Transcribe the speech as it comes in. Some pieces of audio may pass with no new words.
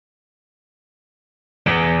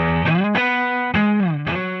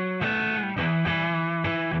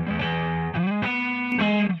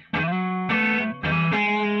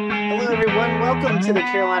Welcome to the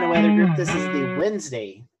Carolina Weather Group. This is the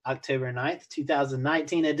Wednesday, October 9th,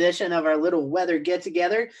 2019 edition of our little weather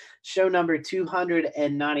get-together, show number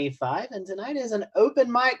 295. And tonight is an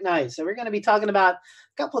open mic night. So we're going to be talking about a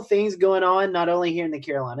couple of things going on, not only here in the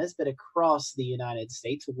Carolinas, but across the United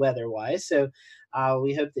States weather-wise. So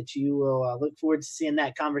we hope that you will look forward to seeing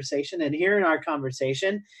that conversation and hearing our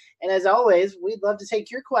conversation. And as always, we'd love to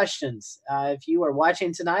take your questions. If you are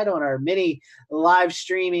watching tonight on our many live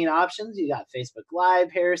streaming options, you got Facebook Live,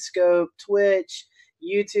 Periscope, Twitch,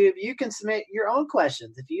 YouTube, you can submit your own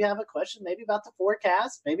questions. If you have a question, maybe about the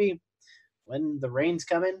forecast, maybe when the rain's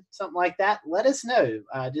coming, something like that, let us know.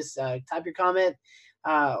 Just type your comment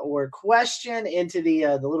or question into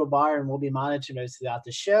the little bar, and we'll be monitoring those throughout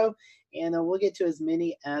the show. And we'll get to as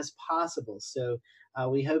many as possible. So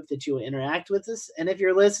we hope that you will interact with us. And if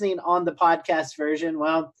you're listening on the podcast version,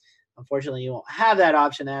 well, unfortunately, you won't have that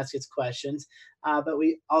option to ask us questions. But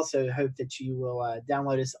we also hope that you will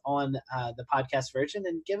download us on the podcast version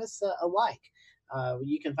and give us a like.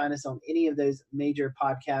 You can find us on any of those major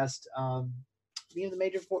podcast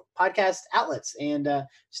outlets, and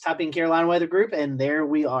just type in Carolina Weather Group, and there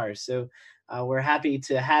we are. So we're happy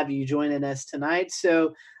to have you joining us tonight.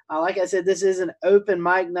 So like I said, this is an open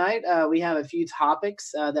mic night. We have a few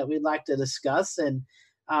topics that we'd like to discuss. And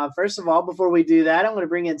first of all, before we do that, I'm going to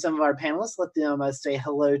bring in some of our panelists, let them say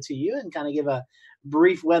hello to you and kind of give a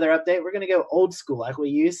brief weather update. We're going to go old school like we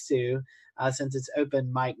used to since it's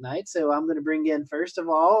open mic night. So I'm going to bring in, first of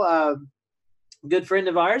all, a good friend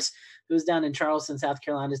of ours who's down in Charleston, South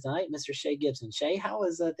Carolina tonight, Mr. Shay Gibson. Shay, how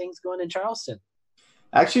is things going in Charleston?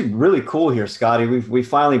 Actually, really cool here, Scotty. We've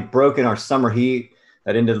finally broken our summer heat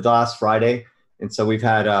that ended last Friday. And so we've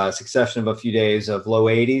had a succession of a few days of low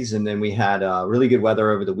 80s, and then we had really good weather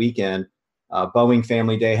over the weekend. Boeing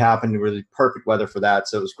Family Day happened, really perfect weather for that.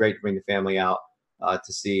 So it was great to bring the family out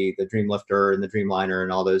to see the Dreamlifter and the Dreamliner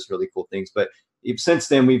and all those really cool things. But since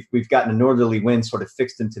then, we've gotten a northerly wind sort of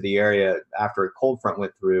fixed into the area after a cold front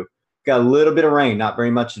went through. Got a little bit of rain, not very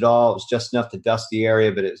much at all. It was just enough to dust the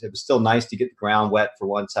area, but it was still nice to get the ground wet for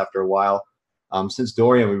once after a while. Since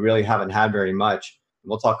Dorian, we really haven't had very much.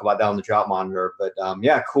 We'll talk about that on the drought monitor. But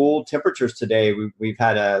yeah, cool temperatures today. We've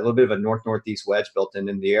had a little bit of a north-northeast wedge built in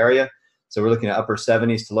the area. So we're looking at upper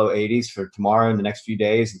 70s to low 80s for tomorrow and the next few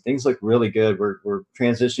days. And things look really good. We're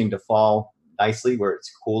transitioning to fall nicely where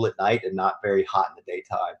it's cool at night and not very hot in the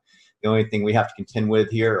daytime. The only thing we have to contend with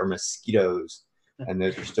here are mosquitoes, and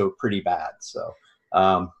those are still pretty bad. So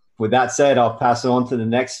with that said, I'll pass it on to the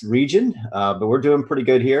next region, but we're doing pretty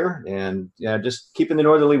good here, and just keeping the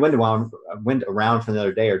northerly wind around for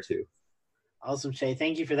another day or two. Awesome, Shay.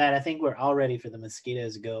 Thank you for that. I think we're all ready for the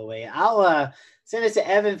mosquitoes to go away. I'll send it to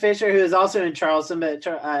Evan Fisher, who is also in Charleston. But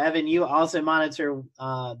Evan, you also monitor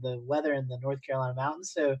the weather in the North Carolina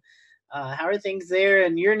mountains. So how are things there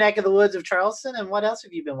in your neck of the woods of Charleston, and what else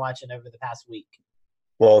have you been watching over the past week?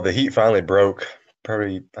 Well, the heat finally broke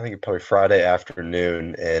probably Friday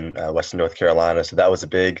afternoon in Western North Carolina. So that was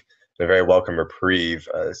a very welcome reprieve.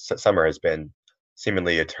 Summer has been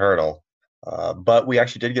seemingly eternal. But we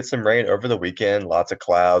actually did get some rain over the weekend, lots of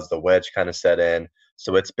clouds, the wedge kind of set in.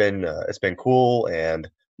 So it's been cool and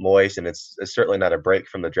moist, and it's certainly not a break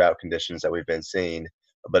from the drought conditions that we've been seeing,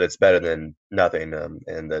 but it's better than nothing.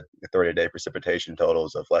 And the 30-day precipitation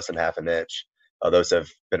totals of less than half an inch, those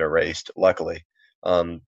have been erased, luckily.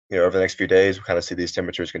 Over the next few days, we'll kind of see these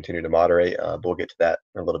temperatures continue to moderate, but we'll get to that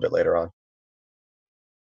a little bit later on.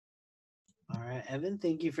 All right, Evan,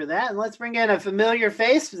 thank you for that. And let's bring in a familiar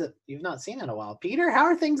face that you've not seen in a while. Peter, how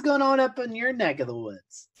are things going on up in your neck of the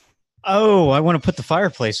woods? Oh, I want to put the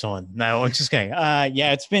fireplace on. No, I'm just kidding.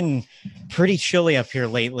 Yeah, it's been pretty chilly up here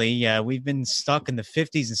lately. We've been stuck in the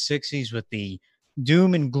 50s and 60s with the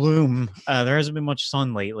doom and gloom. There hasn't been much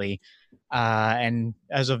sun lately. And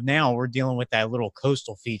as of now, we're dealing with that little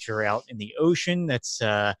coastal feature out in the ocean that's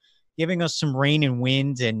giving us some rain and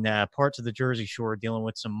wind, and parts of the Jersey Shore dealing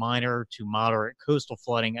with some minor to moderate coastal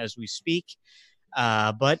flooding as we speak.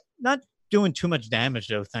 But not doing too much damage,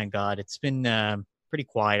 though, thank God. It's been pretty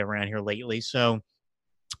quiet around here lately. So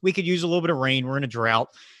we could use a little bit of rain. We're in a drought,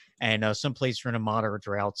 and some places are in a moderate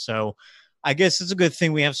drought. So I guess it's a good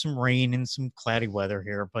thing we have some rain and some cloudy weather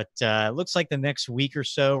here. But it looks like the next week or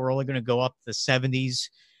so, we're only going to go up to the 70s,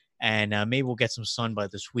 and maybe we'll get some sun by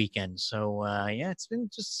this weekend. So, yeah, it's been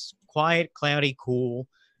just quiet, cloudy, cool,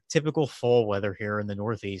 typical fall weather here in the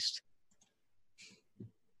Northeast.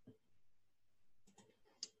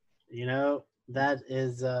 That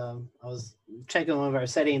is, I was checking one of our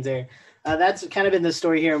settings there. That's kind of been the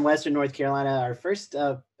story here in Western North Carolina. Our first,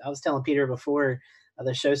 I was telling Peter before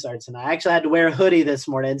the show starts, and I actually had to wear a hoodie this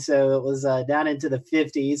morning, so it was down into the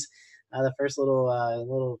 50s. the first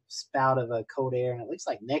little spout of cold air, and it looks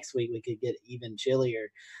like next week we could get even chillier.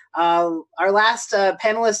 Our last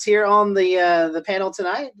panelist here on the panel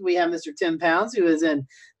tonight, we have Mr. Tim Pounds, who is in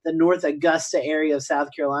the North Augusta area of South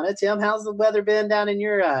Carolina. Tim, how's the weather been down in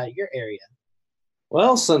your area?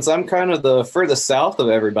 Well, since I'm kind of the furthest south of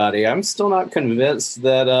everybody, I'm still not convinced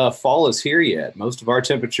that fall is here yet. Most of our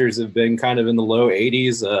temperatures have been kind of in the low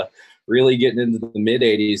 80s, really getting into the mid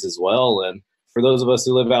 80s as well. And for those of us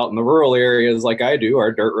who live out in the rural areas like I do,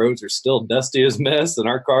 our dirt roads are still dusty as mess and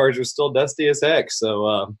our cars are still dusty as heck.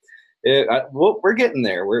 So we're getting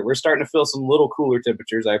there. We're starting to feel some little cooler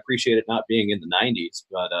temperatures. I appreciate it not being in the 90s,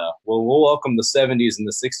 but we'll welcome the 70s and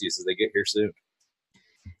the 60s as they get here soon.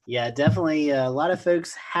 Yeah, definitely a lot of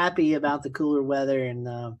folks happy about the cooler weather, and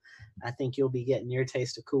I think you'll be getting your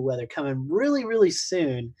taste of cool weather coming really, really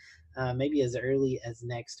soon, maybe as early as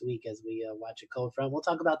next week as we watch a cold front. We'll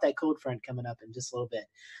talk about that cold front coming up in just a little bit.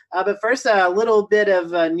 But first, a little bit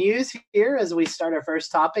of news here as we start our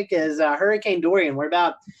first topic is Hurricane Dorian. We're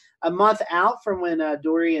about a month out from when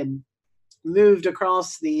Dorian moved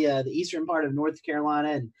across the eastern part of North Carolina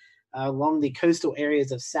and along the coastal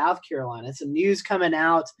areas of South Carolina. Some news coming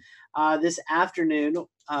out this afternoon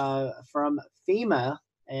from FEMA,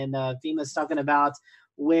 and FEMA's talking about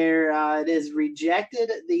where it has rejected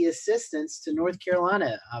the assistance to North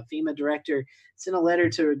Carolina. FEMA director sent a letter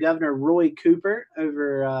to Governor Roy Cooper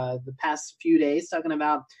over the past few days talking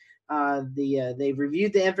about they've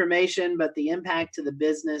reviewed the information, but the impact to the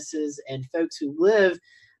businesses and folks who live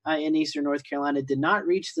in eastern North Carolina did not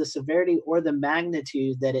reach the severity or the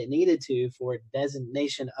magnitude that it needed to for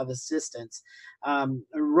designation of assistance.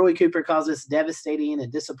 Roy Cooper calls this devastating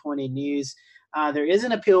and disappointing news. There is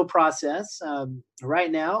an appeal process.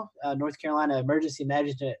 Right now, North Carolina Emergency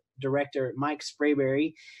Management Director Mike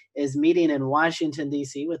Sprayberry is meeting in Washington,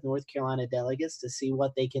 D.C. with North Carolina delegates to see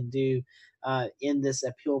what they can do in this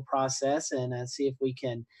appeal process and see if we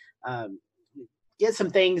can get some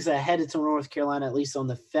things headed to North Carolina, at least on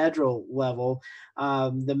the federal level.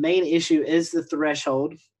 The main issue is the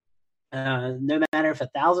threshold. No matter if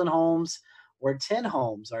 1,000 homes or 10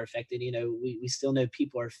 homes are affected, we still know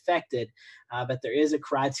people are affected, but there is a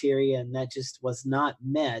criteria, and that just was not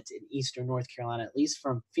met in eastern North Carolina, at least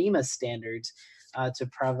from FEMA standards, to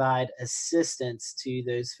provide assistance to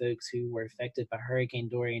those folks who were affected by Hurricane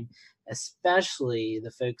Dorian, especially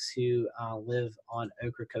the folks who live on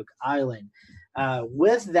Ocracoke Island.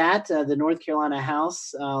 With that, the North Carolina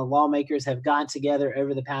House lawmakers have gotten together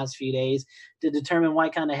over the past few days to determine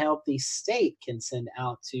what kind of help the state can send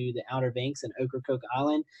out to the Outer Banks and Ocracoke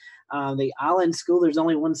Island. The island school, there's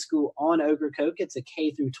only one school on Ocracoke. It's a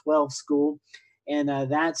K through 12 school. And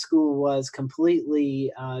that school was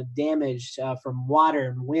completely damaged from water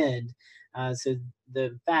and wind. So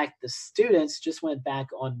the students just went back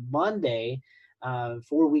on Monday, 4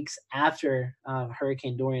 weeks after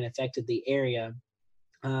Hurricane Dorian affected the area.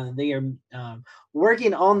 They are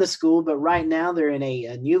working on the school, but right now they're in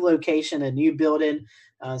a new location, a new building,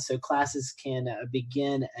 so classes can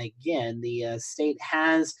begin again. The state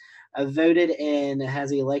has voted and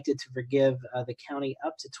has elected to forgive the county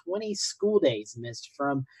up to 20 school days missed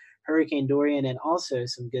from Hurricane Dorian, and also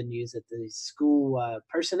some good news that the school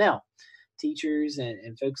personnel, teachers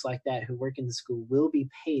and folks like that who work in the school will be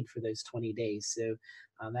paid for those 20 days. So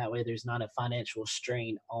that way there's not a financial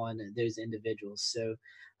strain on those individuals. So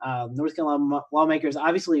North Carolina lawmakers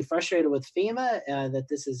obviously frustrated with FEMA that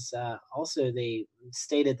this is also, they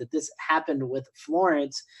stated that this happened with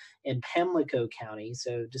Florence in Pamlico County.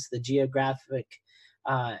 So just the geographic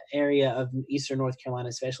area of eastern North Carolina,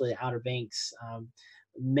 especially the Outer Banks,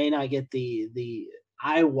 may not get the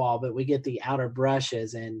eye wall, but we get the outer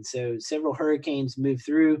brushes. And so several hurricanes move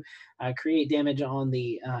through, create damage on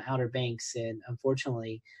the Outer Banks. And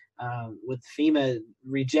unfortunately, with FEMA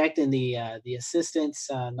rejecting the assistance,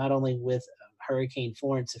 not only with Hurricane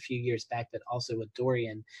Florence a few years back, but also with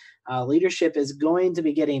Dorian, leadership is going to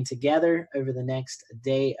be getting together over the next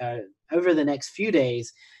few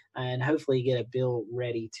days, and hopefully get a bill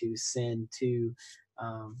ready to send to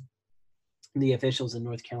the officials in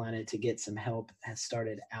North Carolina to get some help has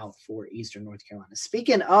started out for eastern North Carolina.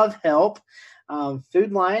 Speaking of help,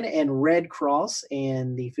 Food Line and Red Cross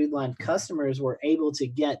and the Food Line customers were able to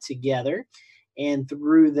get together, and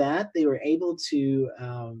through that they were able to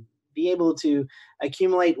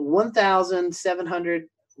accumulate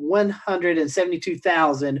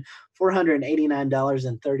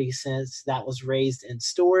 $172,489.30 that was raised in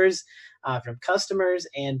stores from customers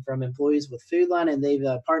and from employees with Food Line, and they've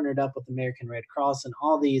partnered up with American Red Cross, and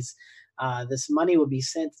all these this money will be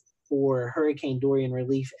sent for Hurricane Dorian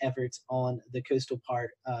relief efforts on the coastal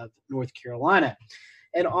part of North Carolina.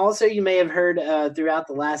 And also, you may have heard throughout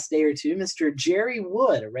the last day or two, Mr. Jerry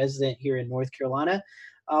Wood, a resident here in North Carolina,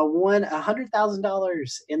 won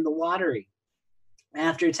 $100,000 in the lottery.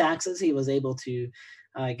 After taxes, he was able to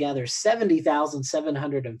gather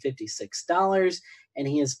 $70,756, and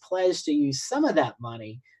he has pledged to use some of that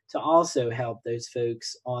money to also help those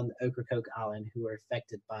folks on Ocracoke Island who are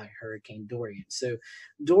affected by Hurricane Dorian. So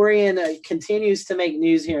Dorian continues to make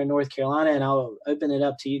news here in North Carolina, and I'll open it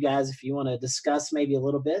up to you guys if you want to discuss maybe a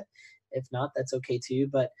little bit. If not, that's okay too.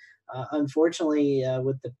 But unfortunately,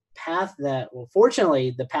 with the path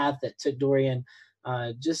fortunately, the path that took Dorian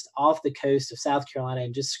just off the coast of South Carolina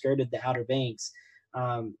and just skirted the Outer Banks,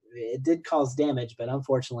 it did cause damage, but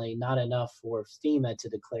unfortunately not enough for FEMA to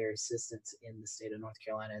declare assistance in the state of North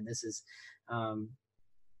Carolina. And this is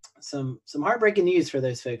some heartbreaking news for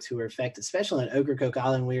those folks who were affected, especially on Ocracoke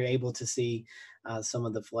Island. We were able to see some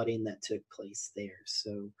of the flooding that took place there.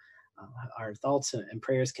 So our thoughts and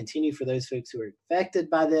prayers continue for those folks who are affected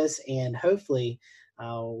by this, and hopefully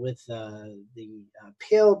with the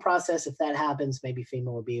appeal process, if that happens, maybe FEMA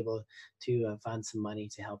will be able to find some money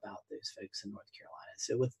to help out those folks in North Carolina.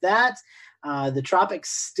 So with that, the tropics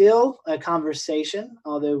still a conversation,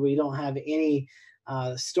 although we don't have any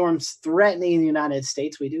storms threatening the United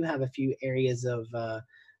States. We do have a few areas of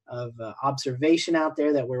observation out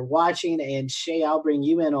there that we're watching. And Shay, I'll bring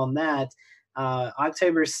you in on that.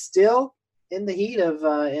 October still in the heat of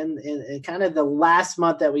in kind of the last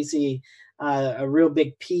month that we see a real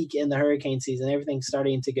big peak in the hurricane season. Everything's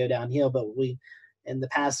starting to go downhill, but in the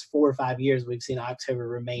past 4 or 5 years, we've seen October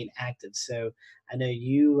remain active. So I know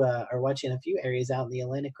you are watching a few areas out in the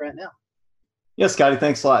Atlantic right now. Yeah, Scotty,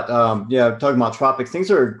 thanks a lot. Talking about tropics,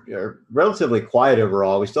 things are relatively quiet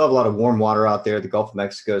overall. We still have a lot of warm water out there. The Gulf of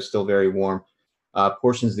Mexico is still very warm.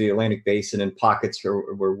 Portions of the Atlantic Basin and pockets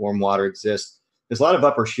where warm water exists. There's a lot of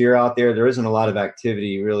upper shear out there. There isn't a lot of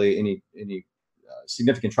activity, really, any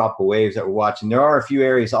significant tropical waves that we're watching. There are a few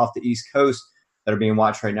areas off the East Coast that are being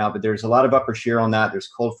watched right now, but there's a lot of upper shear on that. There's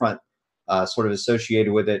cold front sort of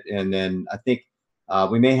associated with it. And then I think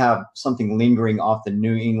we may have something lingering off the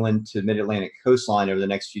New England to mid-Atlantic coastline over the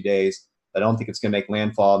next few days. I don't think it's going to make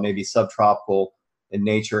landfall, maybe subtropical in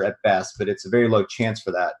nature at best, but it's a very low chance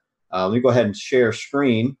for that. Let me go ahead and share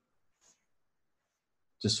screen.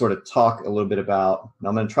 Just sort of talk a little bit about, and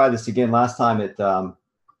I'm going to try this again. Last time it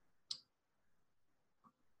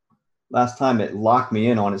locked me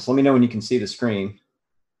in on it. So let me know when you can see the screen.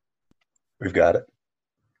 We've got it.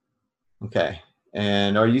 Okay.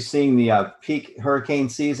 And are you seeing the peak hurricane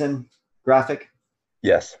season graphic?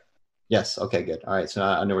 Yes. Yes. Okay, good. All right. So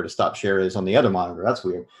I know where to stop share is on the other monitor. That's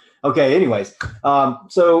weird. Okay. Anyways.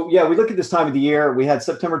 So yeah, we look at this time of the year. We had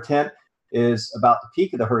September 10th is about the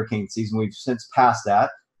peak of the hurricane season. We've since passed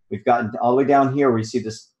that. We've gotten all the way down here where you see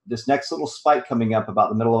this next little spike coming up about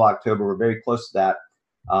the middle of October. We're very close to that.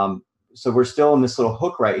 So we're still in this little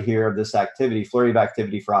hook right here of this activity, flurry of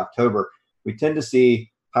activity for October. We tend to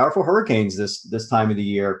see powerful hurricanes this time of the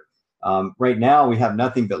year. Right now we have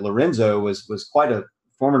nothing, but Lorenzo was quite a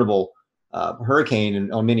formidable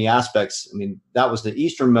hurricane on many aspects. I mean, that was the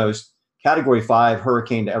easternmost Category 5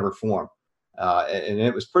 hurricane to ever form. And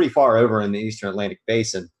it was pretty far over in the Eastern Atlantic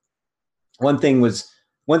Basin. One thing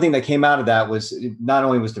that came out of that was not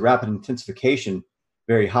only was the rapid intensification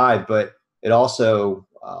very high, but it also,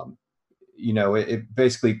 it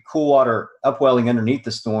basically cool water upwelling underneath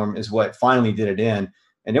the storm is what finally did it in.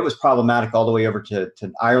 And it was problematic all the way over to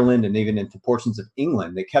Ireland and even into portions of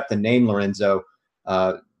England. They kept the name Lorenzo.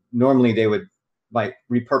 Normally they might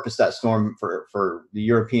repurpose that storm for the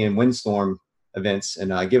European windstorm events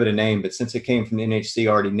and give it a name, but since it came from the NHC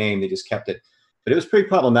already named, they just kept it. But it was pretty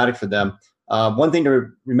problematic for them. One thing to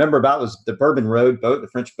remember about was the Bourbon Road boat, the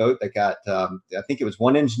French boat that got, I think it was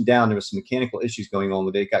one engine down. There was some mechanical issues going on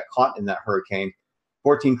with it. It got caught in that hurricane.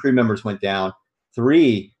 14 crew members went down.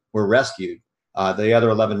 3 were rescued. The other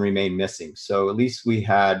 11 remained missing. So at least we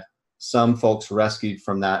had some folks rescued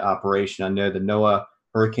from that operation. I know the NOAA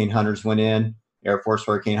hurricane hunters went in. Air Force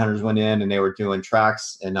hurricane hunters went in and they were doing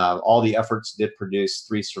tracks, and all the efforts did produce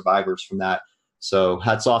 3 survivors from that. So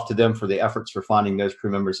hats off to them for the efforts for finding those crew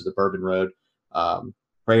members of the Bourbon Road.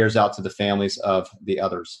 Prayers out to the families of the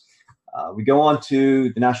others. We go on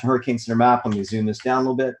to the National Hurricane Center map. Let me zoom this down a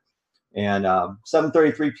little bit. And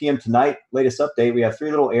 7:33 p.m. tonight, latest update, we have 3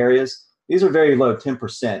 little areas. These are very low,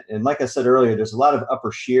 10%. And like I said earlier, there's a lot of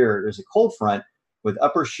upper shear. There's a cold front with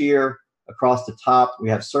upper shear across the top. We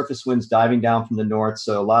have surface winds diving down from the north,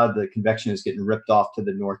 so a lot of the convection is getting ripped off to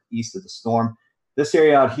the northeast of the storm. This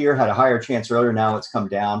area out here had a higher chance earlier. Now it's come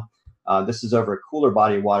down. This is over a cooler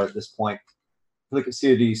body of water at this point. If you look at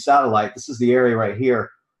COD satellite, this is the area right here.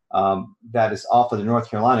 that is off of the North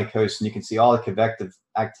Carolina coast, and you can see all the convective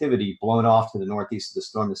activity blowing off to the northeast of the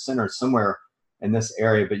storm. The center is somewhere in this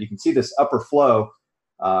area, but you can see this upper flow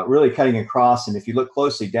really cutting across. And if you look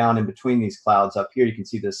closely down in between these clouds up here, you can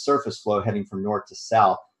see this surface flow heading from north to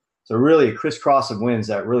south. So really a crisscross of winds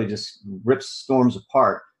that really just rips storms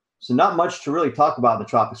apart. So not much to really talk about in the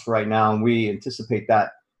tropics for right now, and we anticipate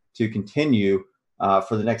that to continue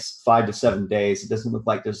for the next 5 to 7 days. It doesn't look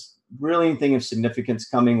like there's really anything of significance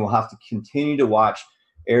coming. We'll have to continue to watch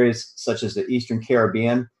areas such as the Eastern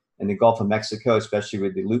Caribbean and the Gulf of Mexico, especially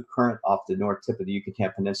with the loop current off the north tip of the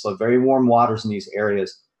Yucatan Peninsula. Very warm waters in these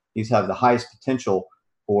areas. These have the highest potential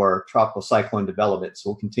for tropical cyclone development.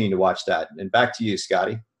 So we'll continue to watch that. And back to you,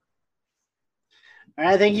 Scotty. All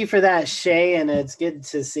right, thank you for that, Shay. And it's good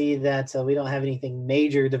to see that we don't have anything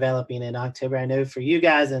major developing in October. I know for you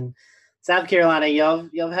guys in South Carolina,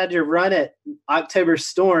 y'all had your run at October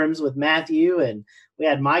storms with Matthew, and we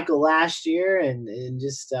had Michael last year, and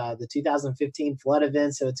just the 2015 flood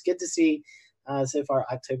event. So it's good to see so far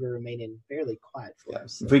October remaining fairly quiet for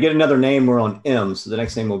us. So. If we get another name, we're on M, so the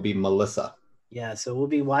next name will be Melissa. Yeah, so we'll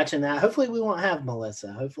be watching that. Hopefully we won't have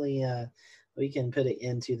Melissa. Hopefully we can put it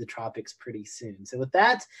into the tropics pretty soon. So with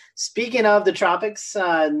that, speaking of the tropics,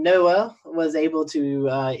 NOAA was able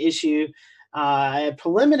to issue a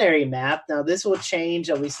preliminary map. Now this will change.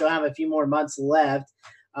 We still have a few more months left.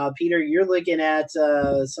 Peter, you're looking at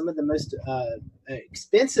some of the most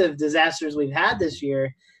expensive disasters we've had this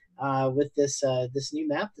year with this new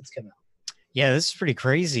map that's come out. Yeah, this is pretty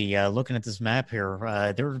crazy. Looking at this map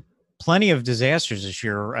here, there are plenty of disasters this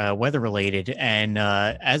year, weather-related. And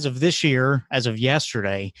as of this year, as of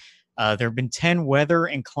yesterday, there have been 10 weather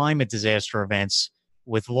and climate disaster events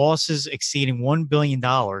with losses exceeding $1 billion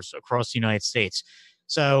across the United States.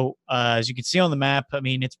 So as you can see on the map, I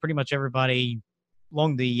mean, it's pretty much everybody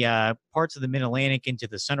along the parts of the mid-Atlantic into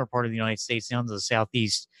the center part of the United States down to the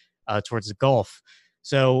southeast towards the Gulf.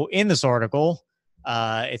 So in this article,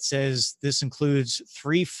 it says this includes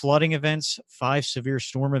 3 flooding events, 5 severe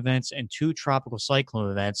storm events, and 2 tropical cyclone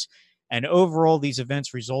events. And overall, these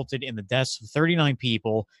events resulted in the deaths of 39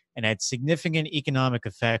 people and had significant economic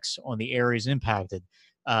effects on the areas impacted.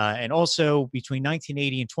 And also, between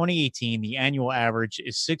 1980 and 2018, the annual average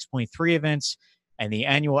is 6.3 events, and the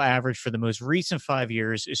annual average for the most recent 5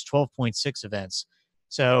 years is 12.6 events.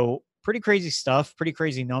 So pretty crazy stuff, pretty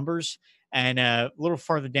crazy numbers. And a little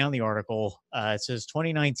farther down the article, it says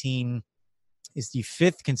 2019 is the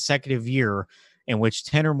 5th consecutive year in which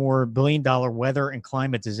 10 or more billion-dollar weather and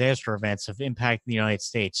climate disaster events have impacted the United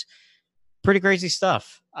States. Pretty crazy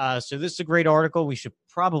stuff. So this is a great article. We should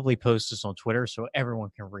probably post this on Twitter so everyone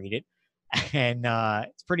can read it. And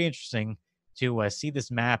it's pretty interesting to see this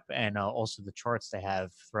map and also the charts they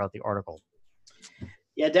have throughout the article.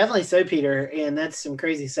 Yeah, definitely so, Peter. And that's some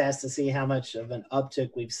crazy stats to see how much of an uptick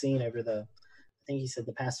we've seen over I think you said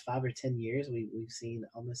the past 5 or 10 years. We've seen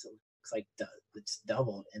almost, it looks like it's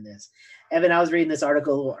doubled in this. Evan, I was reading this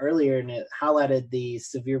article a little earlier, and it highlighted the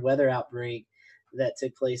severe weather outbreak that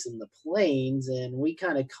took place in the plains, and we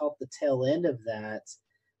kind of caught the tail end of that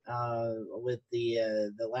with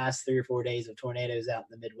the last 3 or 4 days of tornadoes out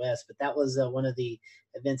in the Midwest. But that was one of the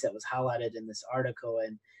events that was highlighted in this article.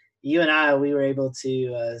 And you and we were able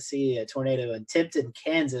to see a tornado in Tipton,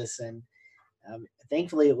 Kansas, and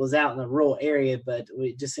thankfully it was out in a rural area, but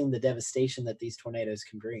we just seen the devastation that these tornadoes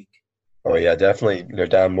can bring. Oh yeah, definitely. They're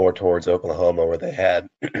down more towards Oklahoma, where they had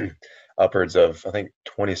upwards of, I think,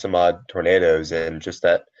 20 some odd tornadoes in just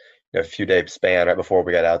that few-day span right before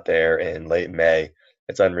we got out there in late May.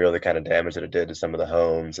 It's unreal the kind of damage that it did to some of the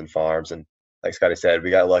homes and farms. And like Scotty said,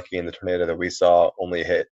 we got lucky in the tornado that we saw only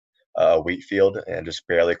hit a wheat field and just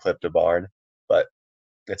barely clipped a barn. But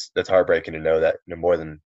that's heartbreaking to know that more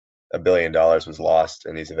than $1 billion was lost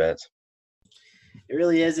in these events. It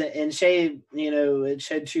really is. And Shay, it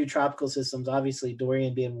showed 2 tropical systems, obviously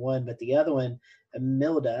Dorian being one, but the other one,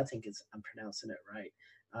 Milda, I think I'm pronouncing it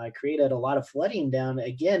right, created a lot of flooding down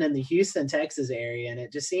again in the Houston, Texas area. And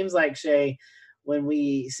it just seems like, Shay, when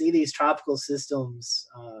we see these tropical systems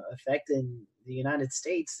affecting the United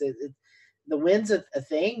States, the wind's a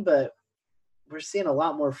thing, but we're seeing a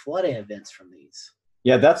lot more flooding events from these.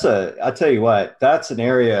 Yeah, I'll tell you what, that's an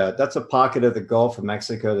area, that's a pocket of the Gulf of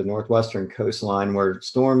Mexico, the northwestern coastline, where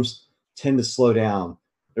storms tend to slow down.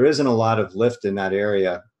 There isn't a lot of lift in that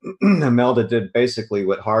area. Imelda did basically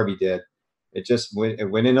what Harvey did. It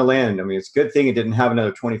went into land. I mean, it's a good thing it didn't have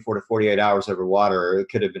another 24 to 48 hours over water. It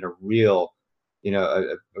could have been a real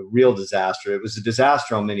disaster. It was a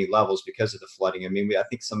disaster on many levels because of the flooding. I mean, I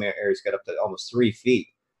think some areas got up to almost 3 feet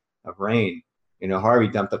of rain. Harvey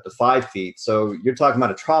dumped up to 5 feet. So you're talking about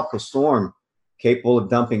a tropical storm capable of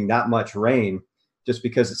dumping that much rain just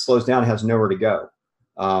because it slows down and has nowhere to go.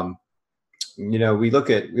 We look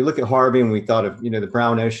at Harvey and we thought of, the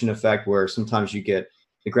brown ocean effect, where sometimes the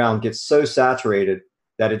ground gets so saturated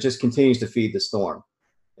that it just continues to feed the storm,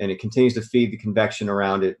 and it continues to feed the convection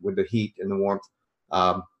around it with the heat and the warmth.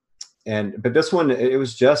 But this one, it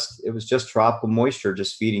was just tropical moisture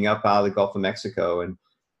just feeding up out of the Gulf of Mexico, and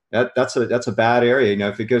that's a bad area.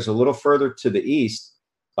 If it goes a little further to the east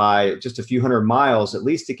by just a few hundred miles, at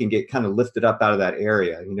least it can get kind of lifted up out of that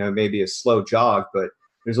area. Maybe a slow jog, but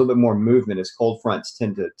there's a little bit more movement as cold fronts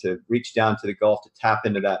tend to reach down to the Gulf to tap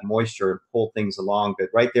into that moisture and pull things along. But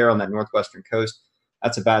right there on that northwestern coast,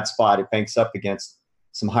 that's a bad spot. It banks up against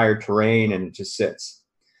some higher terrain and it just sits.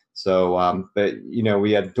 So,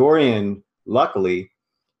 we had Dorian, luckily,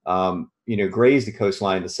 grazed the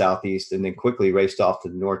coastline in the southeast and then quickly raced off to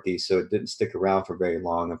the northeast. So it didn't stick around for very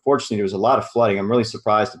long. Unfortunately, there was a lot of flooding. I'm really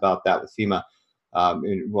surprised about that with FEMA.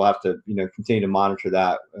 And we'll have to, continue to monitor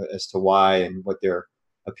that as to why and what their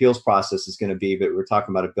appeals process is going to be. But we're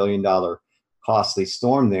talking about $1 billion costly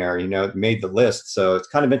storm there, it made the list. So it's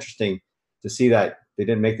kind of interesting to see that they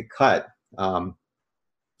didn't make the cut.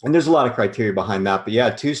 And there's a lot of criteria behind that. But yeah,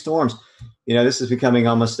 2 storms. This is becoming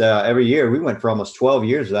almost every year. We went for almost 12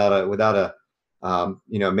 years without a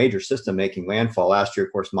major system making landfall. Last year,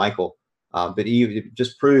 of course, Michael. But it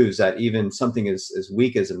just proves that even something as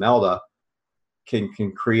weak as Imelda can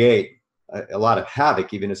create a lot of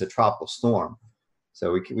havoc, even as a tropical storm.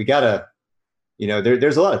 So we got to,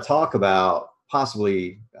 there's a lot of talk about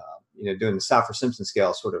possibly, doing the Saffir-Simpson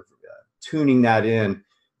scale, sort of tuning that in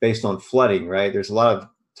based on flooding, right? There's a lot of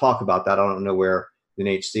talk about that. I don't know where the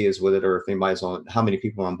NHC is with it, or if anybody's on, how many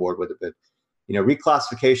people are on board with it. But,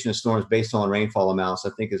 reclassification of storms based on rainfall amounts,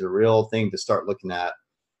 I think, is a real thing to start looking at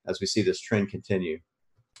as we see this trend continue.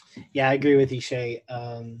 Yeah, I agree with you, Shay.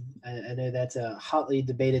 I know that's a hotly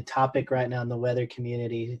debated topic right now in the weather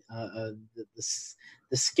community.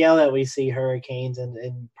 The scale that we see hurricanes,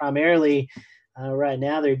 and primarily right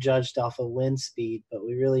now they're judged off of wind speed, but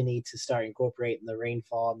we really need to start incorporating the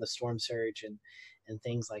rainfall and the storm surge and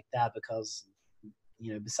things like that, because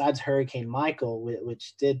besides Hurricane Michael,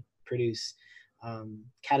 which did produce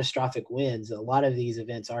catastrophic winds, a lot of these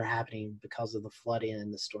events are happening because of the flooding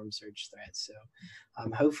and the storm surge threat. So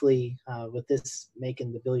hopefully with this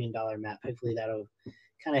making the $1 billion map, hopefully that'll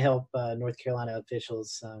kind of help North Carolina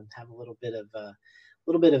officials have a little bit of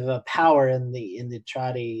power in the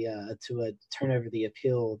try to turn over the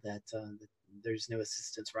appeal that there's no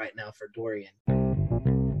assistance right now for Dorian.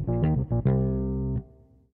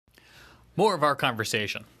 More of our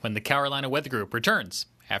conversation when the Carolina Weather Group returns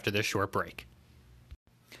after this short break.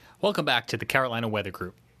 Welcome back to the Carolina Weather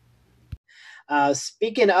Group.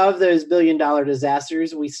 Speaking of those $1 billion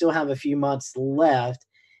disasters, we still have a few months left,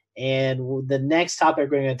 and the next topic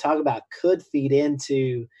we're going to talk about could feed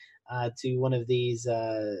into to one of these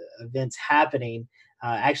events happening.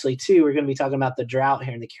 Actually, 2, we're going to be talking about the drought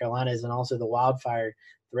here in the Carolinas and also the wildfire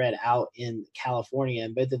threat out in California,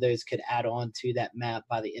 and both of those could add on to that map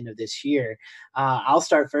by the end of this year. I'll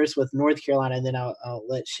start first with North Carolina, and then I'll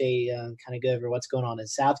let Shay kind of go over what's going on in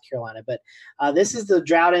South Carolina. But this is the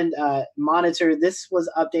drought and monitor. This was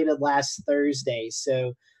updated last Thursday,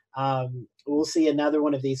 so we'll see another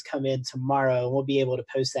one of these come in tomorrow. We'll be able to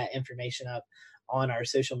post that information up on our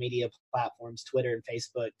social media platforms, Twitter and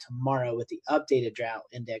Facebook, tomorrow with the updated drought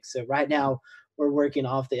index. So right now, we're working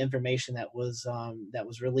off the information that was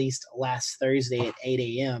released last Thursday at 8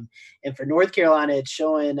 a.m. And for North Carolina, it's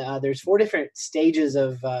showing there's 4 different stages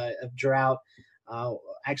of drought.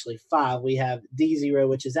 Actually 5. We have D0,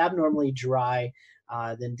 which is abnormally dry.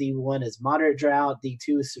 Then D1 is moderate drought.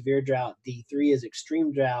 D2 is severe drought. D3 is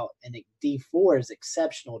extreme drought. And D4 is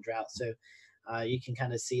exceptional drought. So you can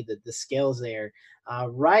kind of see the scales there.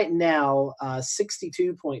 Right now,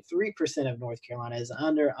 62.3% of North Carolina is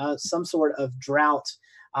under some sort of drought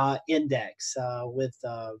index, with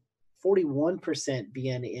 41%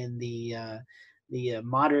 being in the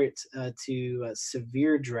moderate to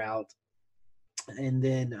severe drought, and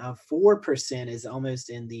then 4% is almost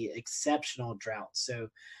in the exceptional drought. So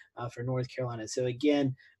for North Carolina. So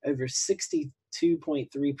again, over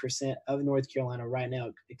 62.3% of North Carolina right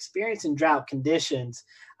now experiencing drought conditions.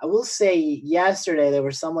 I will say yesterday there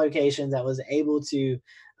were some locations that was able to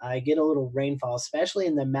get a little rainfall, especially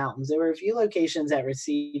in the mountains. There were a few locations that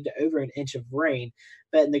received over an inch of rain,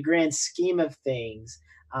 but in the grand scheme of things,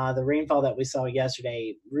 the rainfall that we saw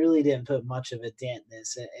yesterday really didn't put much of a dent in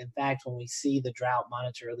this. In fact, when we see the drought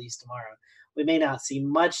monitor released tomorrow, we may not see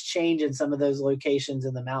much change in some of those locations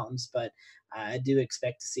in the mountains, but I do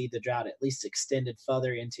expect to see the drought at least extended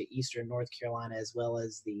further into eastern North Carolina, as well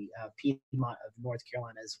as the Piedmont of North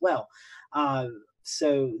Carolina as well.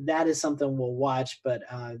 So that is something we'll watch. But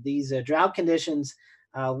these drought conditions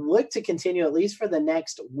look to continue at least for the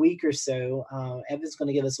next week or so. Evan's going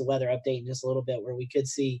to give us a weather update in just a little bit, where we could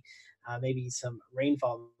see maybe some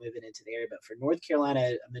rainfall moving into the area. But for North Carolina,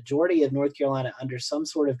 a majority of North Carolina under some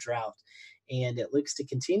sort of drought. And it looks to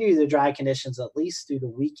continue the dry conditions at least through the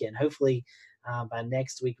weekend. Hopefully, by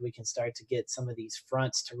next week, we can start to get some of these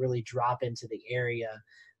fronts to really drop into the area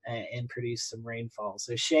and produce some rainfall.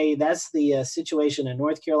 So, Shay, that's the situation in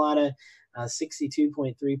North Carolina.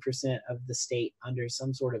 62.3% of the state under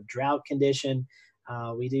some sort of drought condition.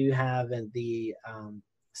 We do have the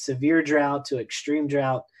severe drought to extreme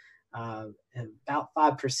drought, about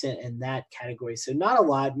 5% in that category. So not a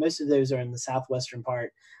lot. Most of those are in the southwestern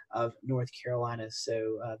part of North Carolina.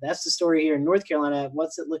 So that's the story here in North Carolina.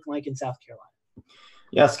 What's it looking like in South Carolina?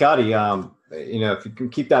 Yeah, Scotty, if you can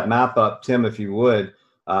keep that map up, Tim, if you would,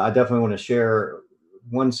 I definitely want to share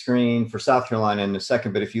one screen for South Carolina in a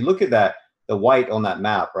second. But if you look at that, the white on that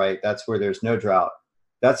map, right, that's where there's no drought.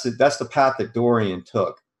 That's the path that Dorian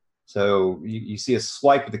took. So you see a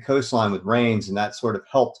swipe of the coastline with rains, and that sort of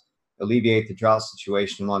helped alleviate the drought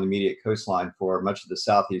situation along the immediate coastline for much of the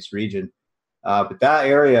southeast region. But that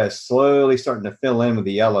area is slowly starting to fill in with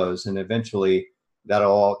the yellows, and eventually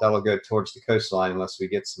that'll go towards the coastline unless we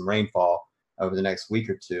get some rainfall over the next week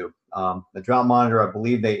or two. The drought monitor, I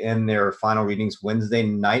believe they end their final readings Wednesday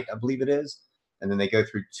night, I believe it is, and then they go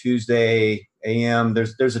through Tuesday AM.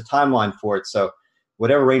 There's a timeline for it, so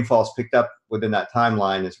whatever rainfall is picked up within that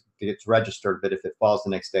timeline gets registered, but if it falls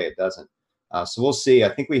the next day, it doesn't. So we'll see. I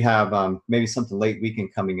think we have maybe something late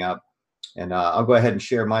weekend coming up, and I'll go ahead and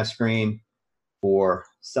share my screen for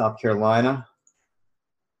South Carolina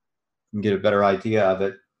and get a better idea of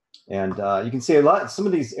it. And you can see some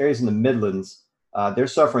of these areas in the Midlands, they're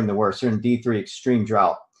suffering the worst. They're in D3 extreme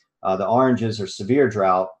drought. The oranges are severe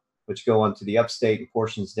drought, which go on to the upstate and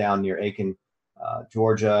portions down near Aiken,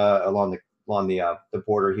 Georgia, along the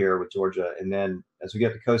border here with Georgia. And then as we get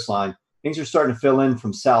to the coastline, things are starting to fill in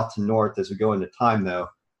from south to north as we go into time, though.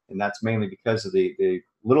 And that's mainly because of the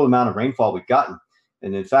little amount of rainfall we've gotten.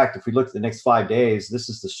 And in fact, if we look at the next 5 days, this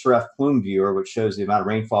is the Schreff Plume Viewer, which shows the amount of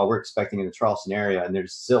rainfall we're expecting in the Charleston area. And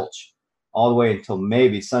there's zilch all the way until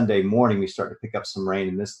maybe Sunday morning. We start to pick up some rain.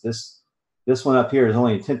 And this one up here is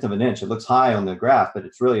only 1/10 of an inch. It looks high on the graph, but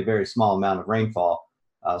it's really a very small amount of rainfall.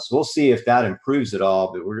 So we'll see if that improves at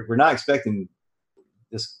all. But we're not expecting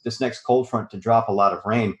this next cold front to drop a lot of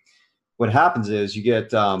rain. What happens is you get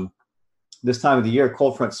this time of the year,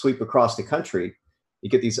 cold fronts sweep across the country. You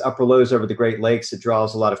get these upper lows over the Great Lakes. It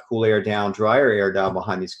draws a lot of cool air down, drier air down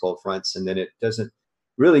behind these cold fronts, and then it doesn't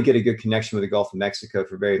really get a good connection with the Gulf of Mexico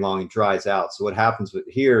for very long and dries out. So what happens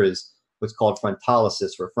here is what's called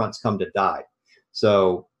frontalysis, where fronts come to die.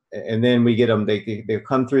 So, and then we get them, they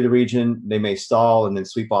come through the region, they may stall and then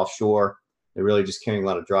sweep offshore. They're really just carrying a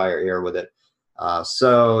lot of drier air with it.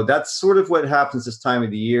 So that's sort of what happens this time of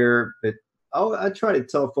the year. But I try to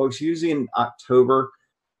tell folks, usually in October,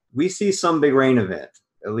 we see some big rain event,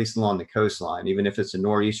 at least along the coastline, even if it's a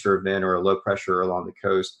nor'easter event or a low pressure along the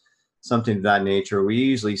coast, something of that nature. We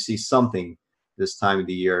usually see something this time of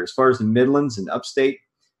the year. As far as the Midlands and upstate,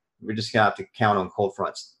 we're just going to have to count on cold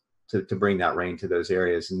fronts to bring that rain to those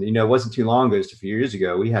areas. And, it wasn't too long ago, just a few years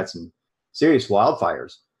ago, we had some serious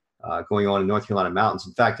wildfires going on in North Carolina mountains.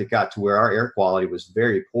 In fact, it got to where our air quality was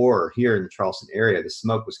very poor here in the Charleston area. The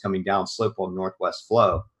smoke was coming down slope on northwest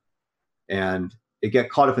flow, and it got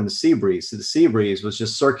caught up in the sea breeze. So the sea breeze was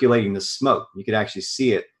just circulating the smoke. You could actually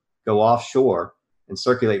see it go offshore and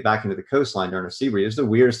circulate back into the coastline during a sea breeze. It's the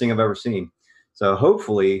weirdest thing I've ever seen. So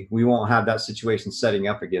hopefully we won't have that situation setting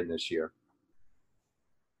up again this year.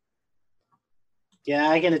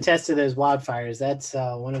 Yeah, I can attest to those wildfires. That's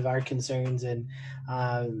one of our concerns. And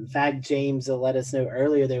in fact, James let us know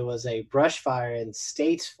earlier there was a brush fire in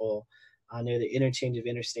Statesville near the interchange of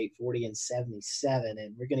Interstate 40 and 77.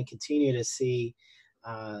 And we're going to continue to see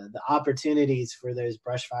the opportunities for those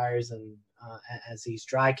brush fires and as these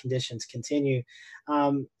dry conditions continue.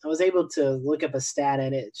 I was able to look up a stat,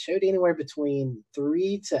 and it showed anywhere between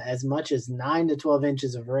 3 to as much as 9 to 12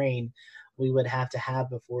 inches of rain we would have to have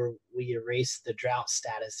before we erase the drought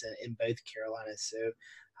status in both Carolinas. So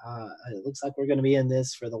it looks like we're going to be in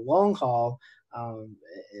this for the long haul,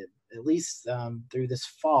 at least through this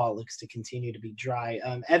fall. It looks to continue to be dry.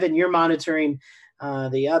 Evan, you're monitoring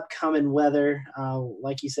the upcoming weather.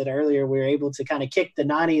 Like you said earlier, we were able to kind of kick the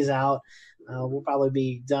 90s out We'll probably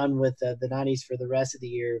be done with the 90s for the rest of the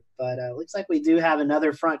year. But looks like we do have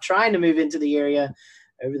another front trying to move into the area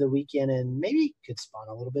over the weekend and maybe could spawn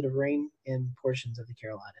a little bit of rain in portions of the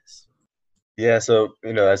Carolinas. Yeah, so,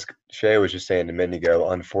 as Shay was just saying a minute ago,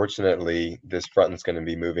 unfortunately, this front is going to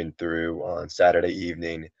be moving through on Saturday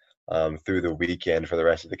evening through the weekend for the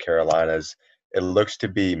rest of the Carolinas. It looks to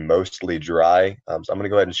be mostly dry. So I'm going to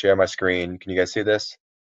go ahead and share my screen. Can you guys see this?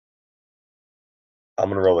 I'm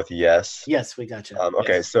going to roll with yes. Yes, we got you.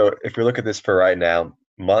 Okay, Yes. so if we look at this for right now,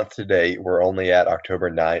 month to date, we're only at October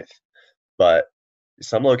 9th, but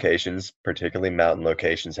some locations, particularly mountain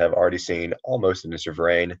locations, have already seen almost an inch of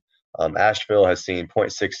rain. Asheville has seen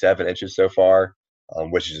 0.67 inches so far,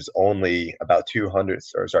 which is only about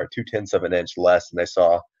 2/10ths of an inch less than they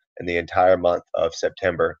saw in the entire month of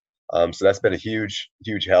September. So that's been a huge,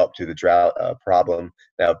 huge help to the drought problem.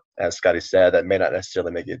 Now, as Scotty said, that may not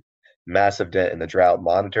necessarily make a massive dent in the drought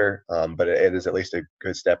monitor, but it is at least a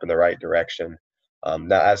good step in the right direction.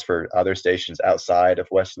 Now, as for other stations outside of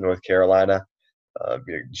Western North Carolina,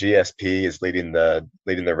 GSP is leading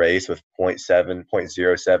the race with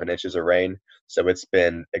 0.07 inches of rain. So it's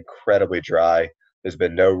been incredibly dry. There's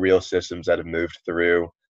been no real systems that have moved through.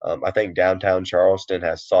 I think downtown Charleston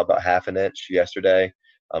saw about half an inch yesterday.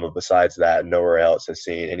 But besides that, nowhere else has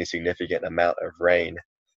seen any significant amount of rain.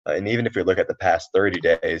 And even if we look at the past 30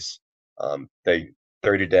 days, the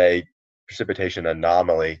 30-day precipitation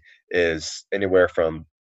anomaly is anywhere from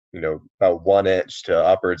about 1 inch to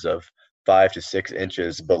upwards of 5 to 6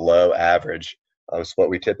 inches below average. So what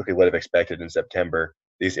we typically would have expected in September.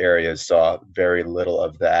 These areas saw very little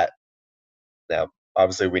of that. Now,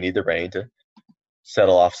 obviously, we need the rain to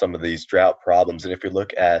settle off some of these drought problems. And if we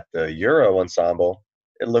look at the Euro ensemble,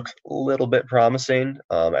 it looks a little bit promising,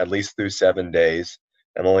 at least through 7 days.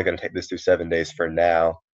 I'm only going to take this through 7 days for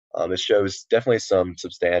now. It shows definitely some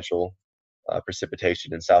substantial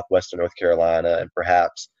precipitation in southwestern North Carolina and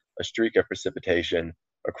perhaps a streak of precipitation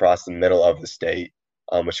across the middle of the state,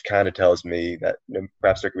 which kind of tells me that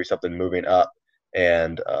perhaps there could be something moving up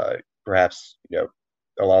and perhaps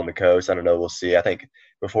along the coast. I don't know. We'll see. I think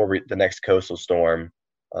before the next coastal storm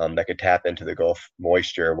that could tap into the Gulf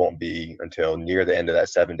moisture won't be until near the end of that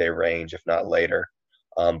 7-day range, if not later.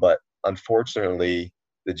 But unfortunately,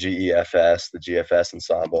 the GFS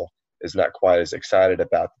ensemble is not quite as excited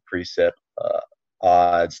about the precip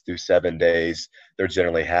odds through 7 days. They're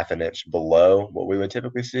generally half an inch below what we would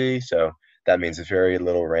typically see. So that means very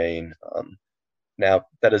little rain. Now,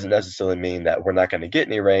 that doesn't necessarily mean that we're not going to get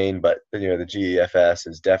any rain, but the GEFS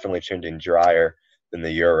is definitely trending drier than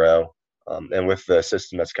the Euro. And with the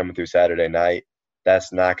system that's coming through Saturday night,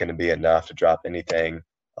 that's not going to be enough to drop anything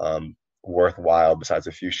worthwhile besides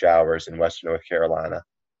a few showers in Western North Carolina.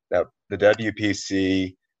 Now, the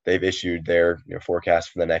WPC, they've issued their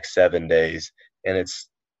forecast for the next 7 days, and it's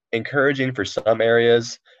encouraging for some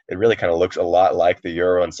areas. It really kind of looks a lot like the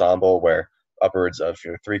Euro ensemble, where upwards of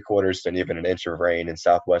 3/4 to even an inch of rain in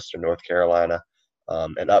southwestern North Carolina,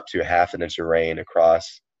 and up to half an inch of rain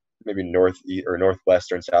across maybe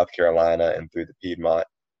northwestern South Carolina and through the Piedmont,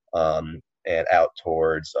 and out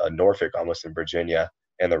towards Norfolk, almost in Virginia,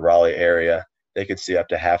 and the Raleigh area. They could see up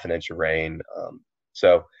to half an inch of rain.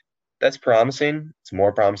 So that's promising. It's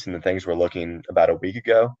more promising than things were looking about a week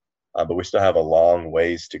ago, but we still have a long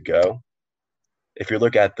ways to go. If you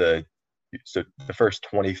look at the first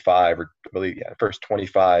 25, first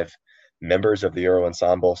 25 members of the Euro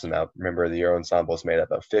ensemble. So now, remember, the Euro ensemble is made up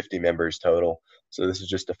of 50 members total. So this is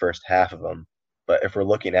just the first half of them. But if we're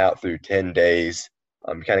looking out through 10 days,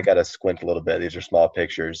 you kind of got to squint a little bit. These are small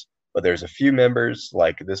pictures, but there's a few members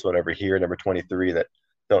like this one over here, number 23, that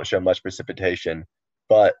don't show much precipitation.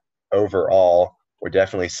 But overall, we're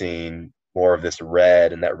definitely seeing more of this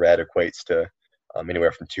red, and that red equates to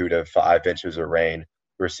anywhere from 2 to 5 inches of rain.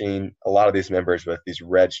 We're seeing a lot of these members with these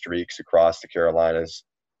red streaks across the Carolinas.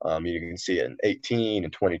 You can see it in 18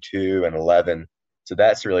 and 22 and 11. So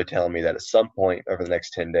that's really telling me that at some point over the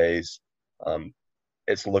next 10 days,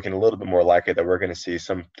 it's looking a little bit more likely that we're going to see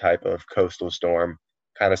some type of coastal storm,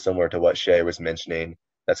 kind of similar to what Shay was mentioning,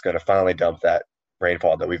 that's going to finally dump that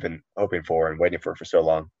rainfall that we've been hoping for and waiting for so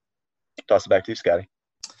long. Toss it back to you, Scotty.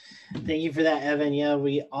 Thank you for that, Evan. Yeah,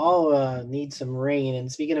 we all need some rain.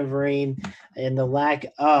 And speaking of rain and the lack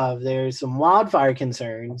of, there's some wildfire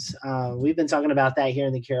concerns. We've been talking about that here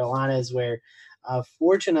in the Carolinas, where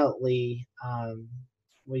fortunately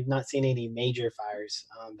we've not seen any major fires.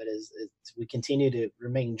 But as we continue to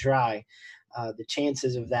remain dry, the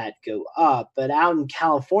chances of that go up. But out in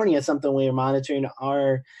California, something we are monitoring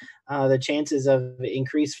are the chances of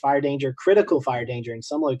increased fire danger, critical fire danger in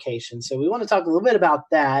some locations. So we want to talk a little bit about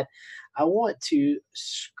that. I want to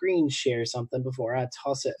screen share something before I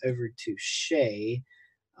toss it over to Shay.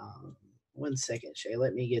 1 second, Shay.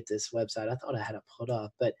 Let me get this website. I thought I had it pulled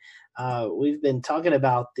up, but we've been talking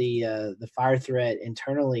about the fire threat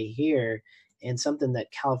internally here and something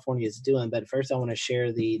that California is doing. But first, I want to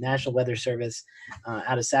share the National Weather Service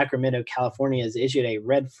out of Sacramento, California, has issued a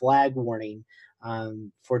red flag warning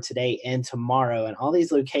for today and tomorrow, and all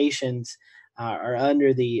these locations are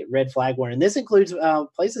under the red flag warning. This includes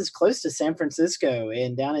places close to San Francisco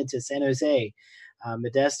and down into San Jose,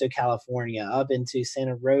 Modesto, California, up into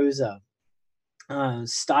Santa Rosa,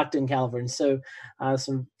 Stockton, California. So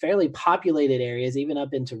some fairly populated areas, even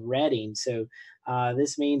up into Redding. So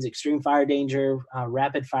this means extreme fire danger,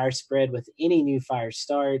 rapid fire spread with any new fire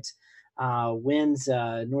starts, winds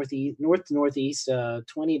north to northeast,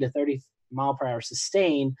 20 to 30 mile per hour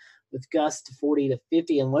sustained, with gusts to 40 to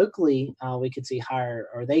 50, and locally we could see higher,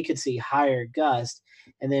 or they could see higher gusts,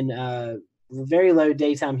 and then very low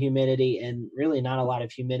daytime humidity and really not a lot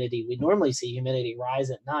of humidity. We normally see humidity rise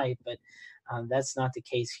at night, but that's not the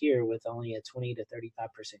case here, with only a 20 to 35%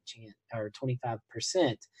 chance, or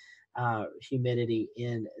 25% humidity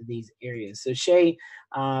in these areas. So Shay,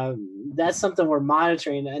 that's something we're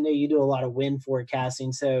monitoring. I know you do a lot of wind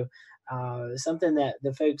forecasting, so something that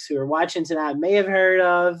the folks who are watching tonight may have heard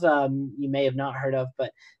of, you may have not heard of,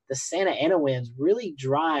 but the Santa Ana winds really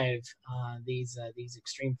drive these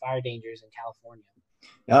extreme fire dangers in California.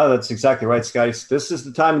 No, that's exactly right, Scotty. This is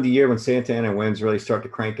the time of the year when Santa Ana winds really start to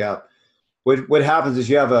crank out. What happens is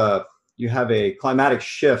you have a climatic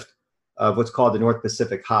shift of what's called the North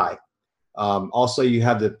Pacific High. Also, you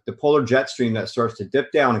have the polar jet stream that starts to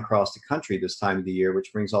dip down across the country this time of the year,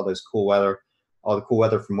 which brings all the cool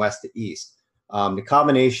weather from west to east. The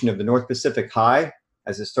combination of the North Pacific High,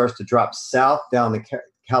 as it starts to drop south down the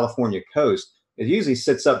California coast, it usually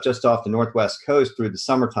sits up just off the northwest coast through the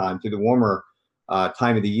summertime, through the warmer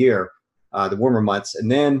time of the year, the warmer months. And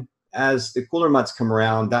then as the cooler months come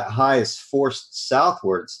around, that high is forced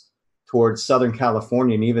southwards towards Southern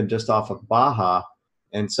California and even just off of Baja.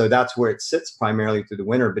 And so that's where it sits primarily through the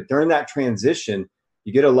winter. But during that transition,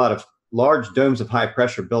 you get a lot of large domes of high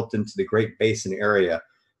pressure built into the Great Basin area.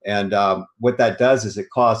 And what that does is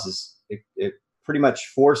it pretty much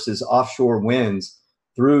forces offshore winds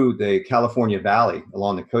through the California Valley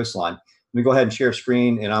along the coastline. Let me go ahead and share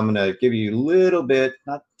screen, and I'm going to give you a little bit,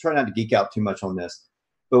 try not to geek out too much on this.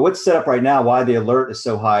 But what's set up right now, why the alert is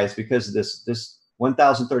so high, is because of this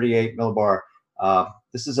 1,038 millibar.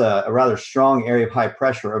 This is a rather strong area of high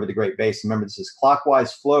pressure over the Great Basin. Remember, this is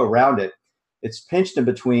clockwise flow around it. It's pinched in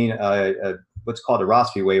between what's called a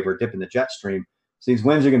Rossby wave, or dip in the jet stream. So these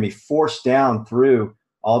winds are going to be forced down through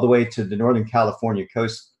all the way to the Northern California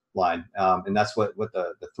coastline. And that's what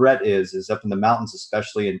the threat is up in the mountains,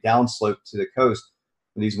 especially, and downslope to the coast.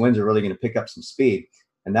 These winds are really going to pick up some speed.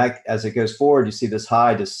 And that, as it goes forward, you see this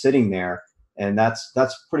high just sitting there. And that's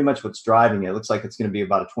pretty much what's driving it. It looks like it's going to be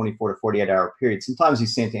about a 24 to 48 hour period. Sometimes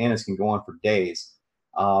these Santa Anas can go on for days.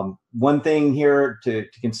 One thing here to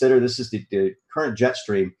consider, this is the current jet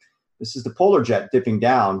stream. This is the polar jet dipping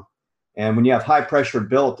down. And when you have high pressure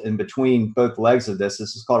built in between both legs of this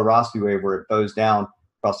is called a Rossby wave, where it bows down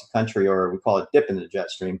across the country, or we call it dip in the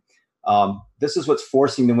jet stream. This is what's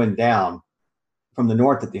forcing the wind down from the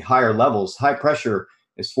north at the higher levels. High pressure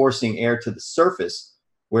is forcing air to the surface,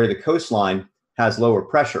 where the coastline has lower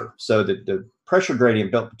pressure. So the pressure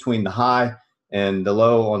gradient built between the high and the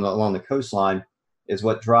low along the coastline is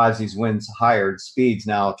what drives these winds higher speeds.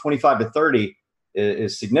 Now, 25 to 30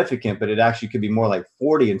 is significant, but it actually could be more like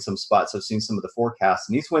 40 in some spots. I've seen some of the forecasts,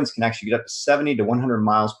 and these winds can actually get up to 70 to 100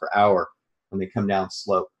 miles per hour when they come down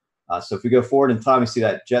slope. So if we go forward in time, we see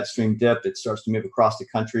that jet stream dip. It starts to move across the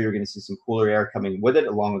country. We're going to see some cooler air coming with it,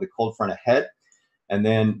 along with the cold front ahead. And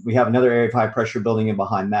then we have another area of high pressure building in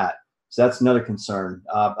behind that. So that's another concern.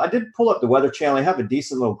 I did pull up the Weather Channel. I have a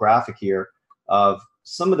decent little graphic here of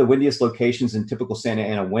some of the windiest locations in typical Santa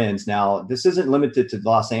Ana winds. Now, this isn't limited to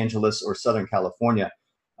Los Angeles or Southern California.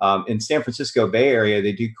 In San Francisco Bay Area,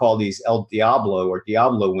 they do call these El Diablo or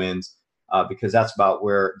Diablo winds because that's about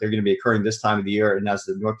where they're going to be occurring this time of the year. And as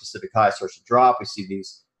the North Pacific High starts to drop, we see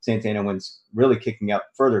these Santa Ana winds really kicking up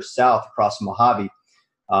further south across Mojave.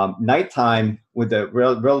 Nighttime, with the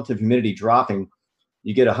relative humidity dropping,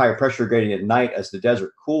 you get a higher pressure gradient at night as the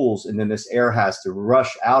desert cools, and then this air has to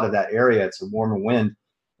rush out of that area. It's a warmer wind,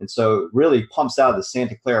 and so it really pumps out of the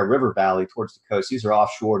Santa Clara River Valley towards the coast. These are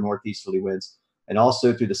offshore northeasterly winds, and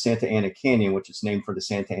also through the Santa Ana Canyon, which is named for the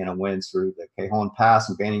Santa Ana winds, through the Cajon Pass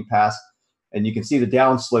and Banning Pass. And you can see the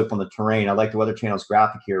downslope on the terrain. I like the Weather Channel's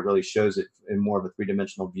graphic here. It really shows it in more of a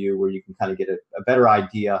three-dimensional view where you can kind of get a better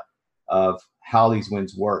idea of how these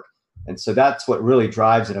winds work. And so that's what really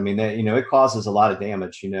drives it. I mean, it causes a lot of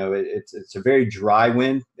damage. It's a very dry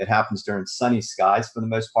wind. It happens during sunny skies for the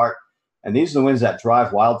most part. And these are the winds that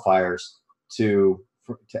drive wildfires to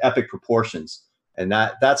epic proportions. And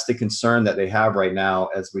that's the concern that they have right now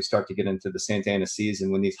as we start to get into the Santa Ana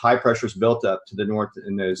season, when these high pressures built up to the north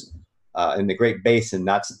in those in the Great Basin.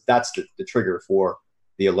 That's the trigger for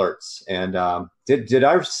the alerts. And did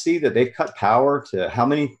I see that they've cut power to how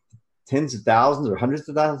many tens of thousands or hundreds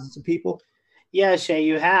of thousands of people? Yeah, Shay,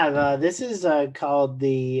 you have. This is called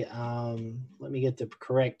the, let me get the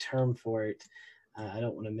correct term for it. I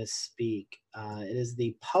don't want to misspeak. It is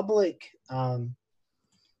the public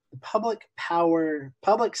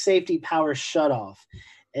safety power shutoff.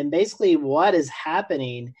 And basically what is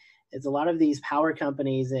happening is a lot of these power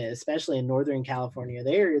companies, especially in Northern California,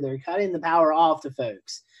 they're cutting the power off to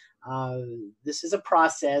folks. This is a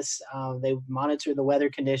process. They monitor the weather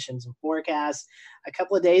conditions and forecasts. A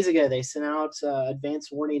couple of days ago, they sent out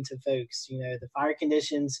advance warning to folks. The fire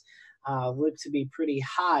conditions look to be pretty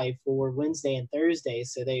high for Wednesday and Thursday.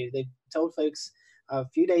 So they told folks a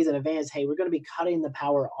few days in advance, hey, we're going to be cutting the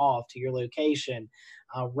power off to your location.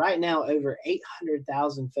 Right now, over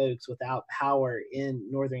 800,000 folks without power in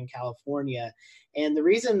Northern California. And the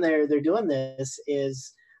reason they're doing this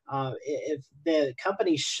is if the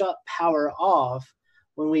companies shut power off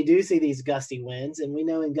when we do see these gusty winds, and we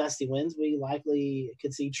know in gusty winds, we likely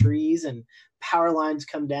could see trees and power lines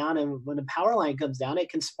come down. And when a power line comes down, it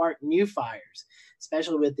can spark new fires,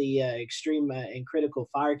 especially with the extreme and critical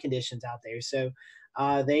fire conditions out there. So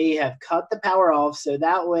they have cut the power off. So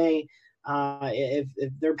that way, if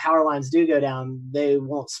their power lines do go down, they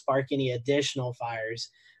won't spark any additional fires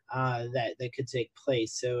that could take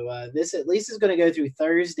place. So this at least is going to go through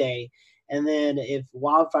Thursday. And then if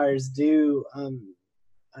wildfires do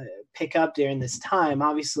pick up during this time,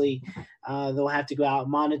 obviously they'll have to go out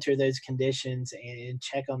and monitor those conditions and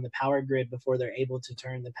check on the power grid before they're able to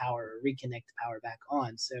turn the power or reconnect the power back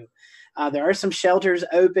on. So there are some shelters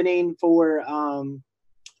opening for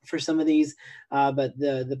some of these, but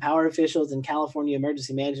the power officials in California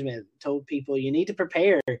Emergency Management told people you need to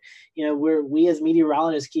prepare. We as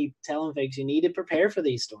meteorologists keep telling folks you need to prepare for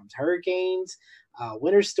these storms, hurricanes,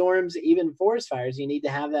 winter storms, even forest fires. You need to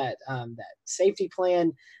have that safety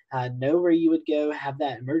plan, know where you would go, have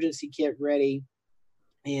that emergency kit ready,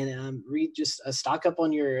 and just stock up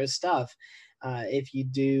on your stuff if you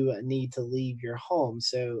do need to leave your home.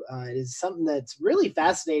 So it is something that's really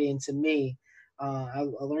fascinating to me. I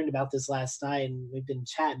learned about this last night, and we've been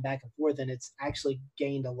chatting back and forth, and it's actually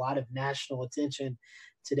gained a lot of national attention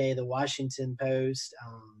today. The Washington Post,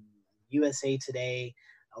 USA Today,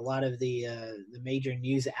 a lot of the major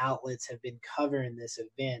news outlets have been covering this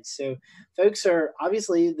event. So folks are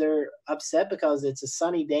obviously they're upset because it's a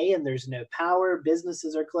sunny day and there's no power.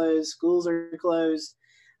 Businesses are closed, schools are closed.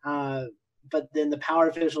 But then the power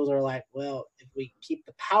officials are like, well, if we keep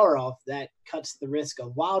the power off, that cuts the risk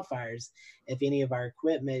of wildfires. If any of our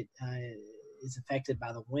equipment is affected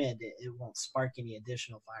by the wind, it won't spark any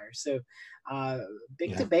additional fires. So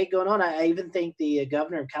big debate going on. I even think the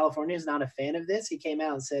governor of California is not a fan of this. He came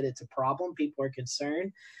out and said it's a problem. People are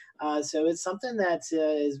concerned. So it's something that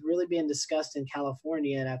is really being discussed in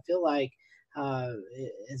California. And I feel like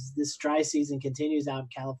as this dry season continues out in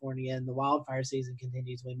California and the wildfire season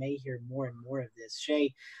continues, we may hear more and more of this.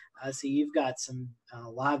 Shay, so you've got some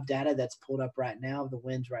live data that's pulled up right now of the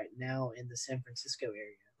winds right now in the San Francisco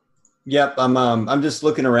area. Yep, I'm just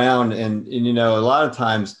looking around, and a lot of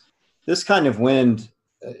times this kind of wind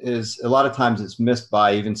it's missed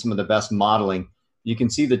by even some of the best modeling. You can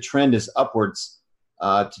see the trend is upwards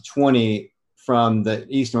to 20 from the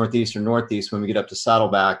east, northeast, or northeast when we get up to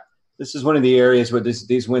Saddleback. This is one of the areas where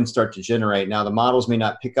these winds start to generate. Now, the models may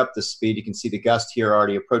not pick up the speed. You can see the gust here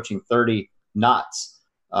already approaching 30 knots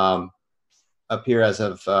up here as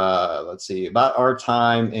of, about our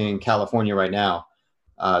time in California right now.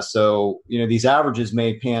 So these averages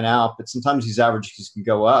may pan out, but sometimes these averages can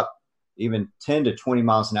go up even 10 to 20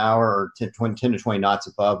 miles an hour or 10 to 20 knots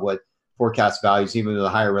above what forecast values, even with the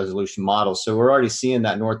higher resolution models. So we're already seeing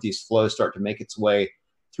that northeast flow start to make its way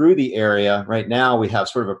through the area. Right now, we have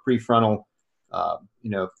sort of a prefrontal,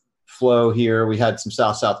 flow here. We had some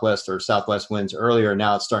southwest or southwest winds earlier.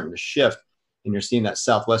 Now it's starting to shift, and you're seeing that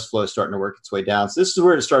southwest flow starting to work its way down. So this is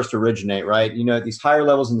where it starts to originate, right? These higher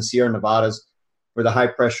levels in the Sierra Nevadas, where the high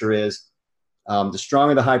pressure is, the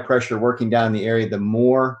stronger the high pressure working down in the area, the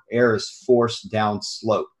more air is forced down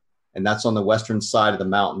slope. and that's on the western side of the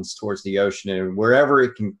mountains towards the ocean. And wherever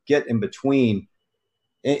it can get in between,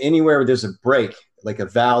 anywhere where there's a break, like a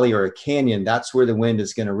valley or a canyon, that's where the wind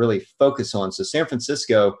is going to really focus on. So San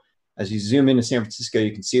Francisco, as you zoom into San Francisco,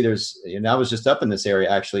 you can see there's, and I was just up in this area,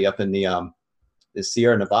 actually up in the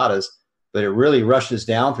Sierra Nevadas, but it really rushes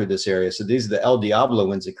down through this area. So these are the El Diablo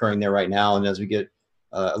winds occurring there right now. And as we get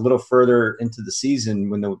a little further into the season,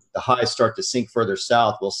 when the highs start to sink further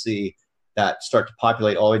south, we'll see that start to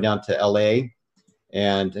populate all the way down to LA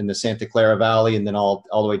and in the Santa Clara Valley, and then all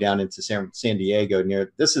the way down into San Diego.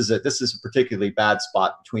 This is a particularly bad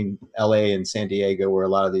spot between LA and San Diego, where a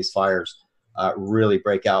lot of these fires really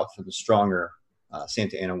break out from the stronger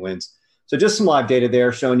Santa Ana winds. So just some live data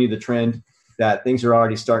there showing you the trend that things are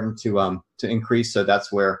already starting to increase. So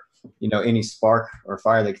that's where, any spark or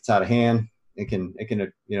fire that gets out of hand, it can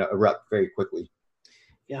erupt very quickly.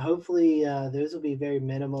 Yeah, hopefully those will be very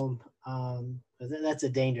minimum. That's a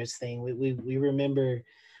dangerous thing. We remember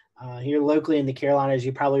here locally in the Carolinas,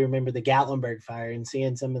 you probably remember the Gatlinburg fire and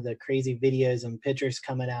seeing some of the crazy videos and pictures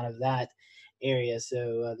coming out of that area.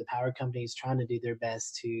 So the power companies trying to do their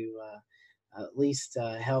best to at least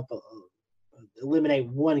help eliminate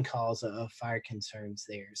one cause of fire concerns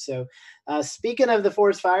there. So speaking of the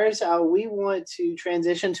forest fires, we want to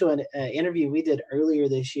transition to an interview we did earlier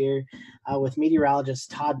this year with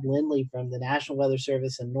meteorologist Todd Lindley from the National Weather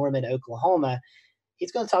Service in Norman, Oklahoma.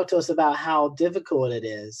 He's going to talk to us about how difficult it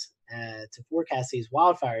is to forecast these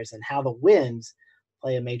wildfires and how the winds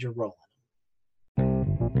play a major role in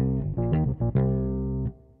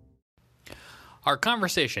them. Our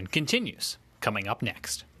conversation continues coming up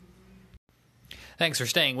next. Thanks for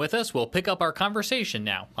staying with us. We'll pick up our conversation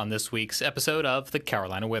now on this week's episode of the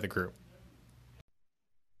Carolina Weather Group.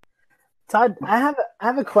 Todd, I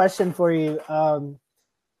have a question for you.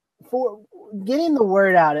 For getting the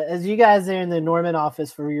word out, as you guys are in the Norman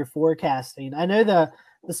office for your forecasting, I know the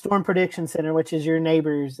Storm Prediction Center, which is your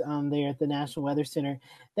neighbors there at the National Weather Center,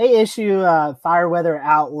 they issue fire weather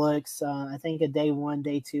outlooks, I think a day 1,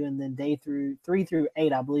 day 2, and then day 3 through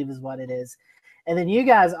 8, I believe is what it is. And then you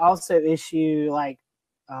guys also issue like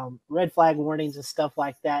red flag warnings and stuff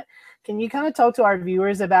like that. Can you kind of talk to our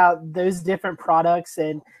viewers about those different products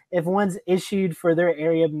and if one's issued for their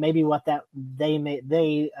area, maybe what that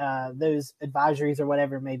those advisories or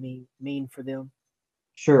whatever may mean for them?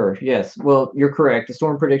 Sure. Yes. Well, you're correct. The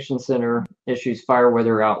Storm Prediction Center issues fire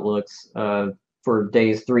weather outlooks for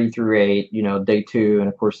days 3 through 8. Day 2 and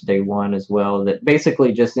of course day 1 as well. That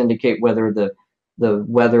basically just indicate whether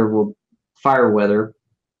the fire weather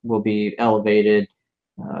will be elevated,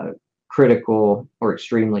 critical, or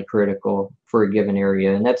extremely critical for a given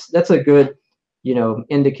area, and that's a good,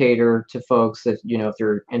 indicator to folks if if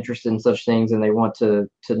they're interested in such things and they want to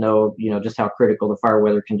know, just how critical the fire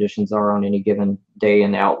weather conditions are on any given day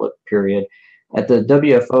in the outlook period. At the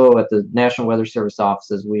WFO, at the National Weather Service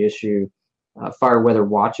offices, we issue fire weather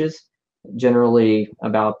watches. Generally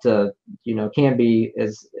about can be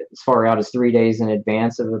as far out as 3 days in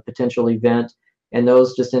advance of a potential event, and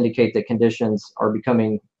those just indicate that conditions are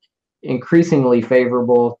becoming increasingly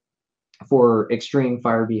favorable for extreme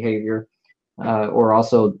fire behavior or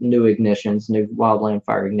also new wildland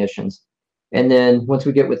fire ignitions. And then once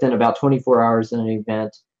we get within about 24 hours in an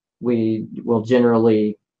event, we will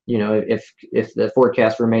generally, if the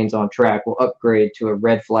forecast remains on track, we'll upgrade to a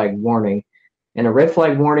red flag warning. And a red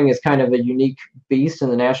flag warning is kind of a unique beast in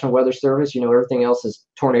the National Weather Service. Everything else is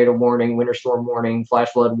tornado warning, winter storm warning, flash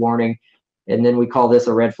flood warning, and then we call this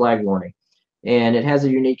a red flag warning. And it has a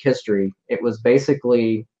unique history. It was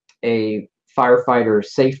basically a firefighter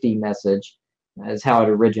safety message, is how it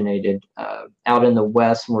originated. Out in the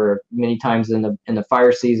West, where many times in the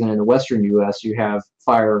fire season in the Western U.S., you have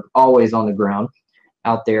fire always on the ground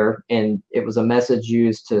out there, and it was a message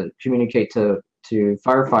used to communicate to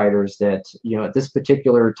firefighters that at this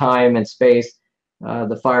particular time and space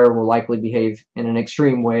the fire will likely behave in an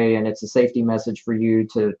extreme way, and it's a safety message for you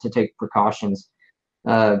to take precautions.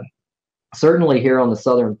 Certainly here on the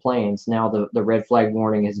Southern Plains, now the red flag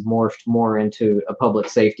warning has morphed more into a public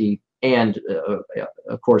safety and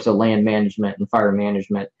of course a land management and fire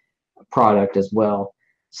management product as well.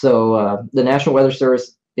 So the National Weather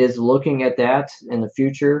Service is looking at that in the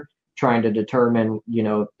future, trying to determine,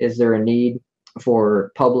 is there a need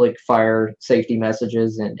for public fire safety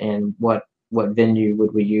messages, and what venue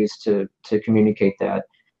would we use to communicate that.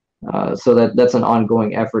 So that's an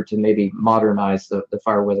ongoing effort to maybe modernize the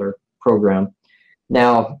fire weather program.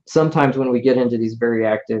 Now, sometimes when we get into these very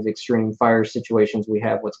active extreme fire situations, we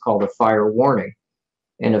have what's called a fire warning.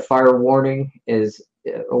 And a fire warning is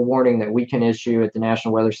a warning that we can issue at the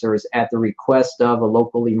National Weather Service at the request of a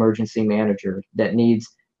local emergency manager that needs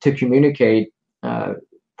to communicate,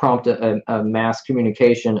 prompt a mass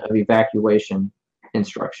communication of evacuation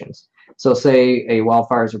instructions. So say a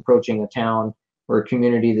wildfire is approaching a town or a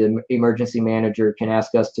community, the emergency manager can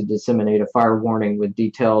ask us to disseminate a fire warning with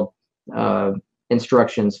detailed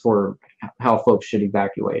instructions for how folks should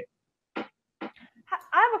evacuate.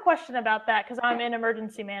 I have a question about that because I'm in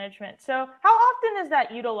emergency management. So how often is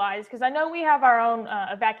that utilized? Because I know we have our own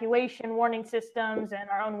evacuation warning systems and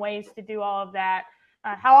our own ways to do all of that.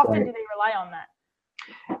 How often do they rely on that?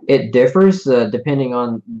 It differs depending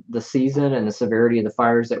on the season and the severity of the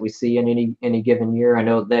fires that we see in any given year. I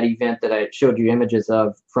know that event that I showed you images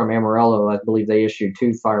of from Amarillo, I believe they issued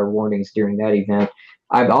 2 fire warnings during that event.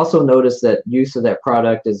 I've also noticed that use of that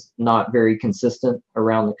product is not very consistent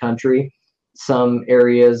around the country. Some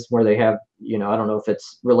areas where they have, I don't know if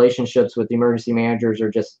it's relationships with the emergency managers or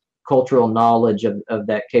just cultural knowledge of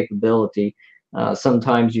that capability.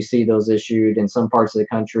 Sometimes you see those issued in some parts of the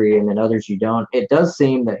country and in others you don't. It does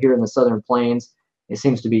seem that here in the Southern Plains, it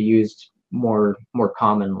seems to be used more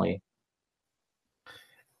commonly.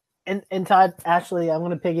 And Todd, Ashley, I'm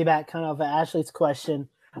going to piggyback kind of Ashley's question.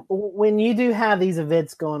 When you do have these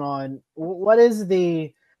events going on, what is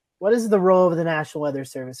the role of the National Weather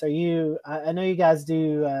Service? I know you guys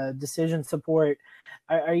do decision support.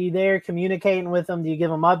 Are you there communicating with them? Do you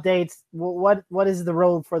give them updates? What is the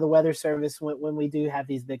role for the Weather Service when we do have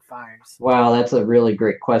these big fires? Wow, that's a really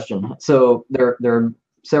great question. So there are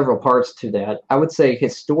several parts to that. I would say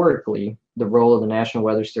historically, the role of the National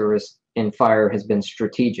Weather Service in fire has been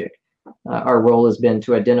strategic. Our role has been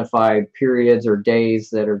to identify periods or days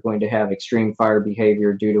that are going to have extreme fire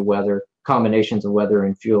behavior due to weather, combinations of weather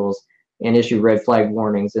and fuels, and issue red flag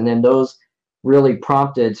warnings. And then those really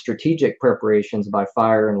prompted strategic preparations by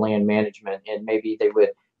fire and land management. And maybe they would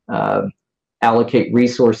allocate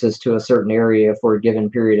resources to a certain area for a given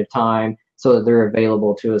period of time so that they're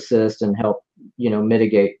available to assist and help,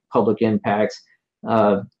 mitigate public impacts.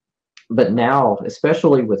 But now,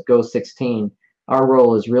 especially with GO16, our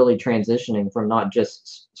role is really transitioning from not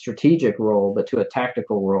just strategic role, but to a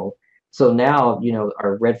tactical role. So now,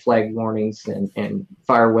 our red flag warnings and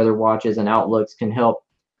fire weather watches and outlooks can help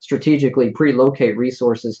strategically pre-locate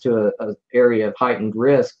resources to an area of heightened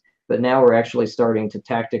risk. But now we're actually starting to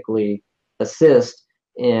tactically assist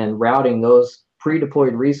in routing those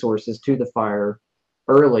pre-deployed resources to the fire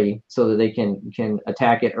early so that they can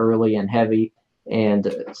attack it early and heavy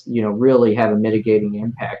and, really have a mitigating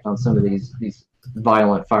impact on some of these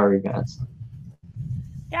violent fire events.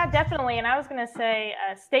 Yeah, definitely. And I was going to say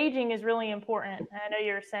staging is really important. I know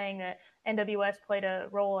you were saying that NWS played a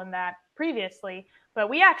role in that previously, but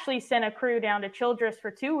we actually sent a crew down to Childress for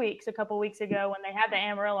 2 weeks a couple weeks ago when they had the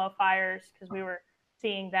Amarillo fires because we were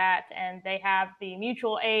seeing that. And they have the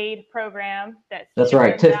mutual aid program. That's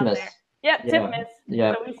right, TIFMAS. Yep, yeah. TIFMAS.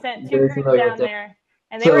 Yeah. So we sent 2 crews down there.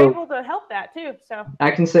 And they were able to help that too. So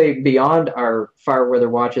I can say beyond our fire weather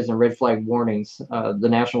watches and red flag warnings, the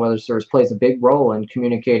National Weather Service plays a big role in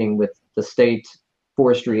communicating with the state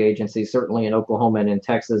forestry agencies, certainly in Oklahoma and in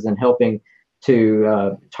Texas, and helping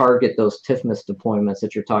to target those TIFMAS deployments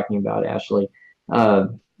that you're talking about, Ashley.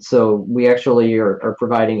 So we actually are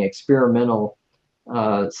providing experimental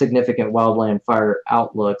significant wildland fire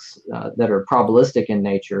outlooks that are probabilistic in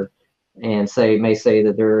nature, and may say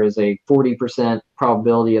that there is a 40%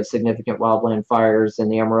 probability of significant wildland fires in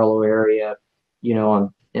the Amarillo area,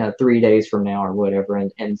 on 3 days from now or whatever.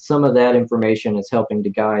 And some of that information is helping to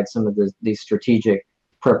guide some of these strategic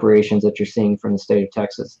preparations that you're seeing from the state of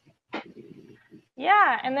Texas.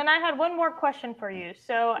 Yeah, and then I had one more question for you.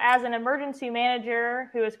 So as an emergency manager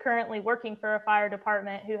who is currently working for a fire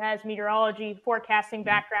department who has meteorology, forecasting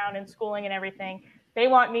background and schooling and everything, they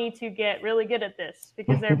want me to get really good at this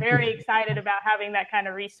because they're very excited about having that kind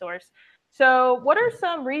of resource. So what are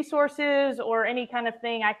some resources or any kind of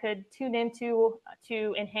thing I could tune into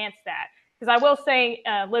to enhance that? Because I will say,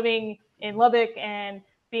 living in Lubbock and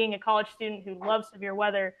being a college student who loves severe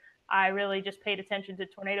weather, I really just paid attention to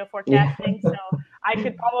tornado forecasting. So I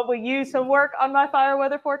could probably use some work on my fire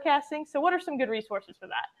weather forecasting. So what are some good resources for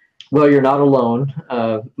that? Well, you're not alone.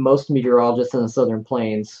 Most meteorologists in the Southern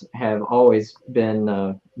Plains have always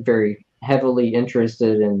been very heavily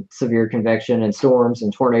interested in severe convection and storms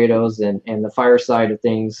and tornadoes and the fire side of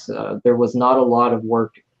things. There was not a lot of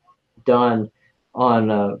work done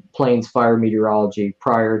on plains fire meteorology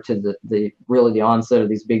prior to the onset of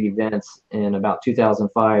these big events in about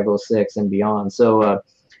 2005, 06 and beyond. So,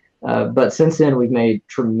 but since then we've made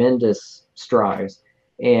tremendous strides.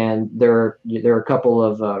 And there are a couple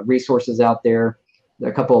of resources out there,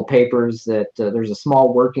 a couple of papers that there's a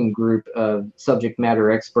small working group of subject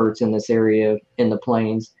matter experts in this area in the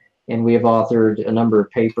plains And we have authored a number of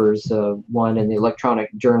papers, one in the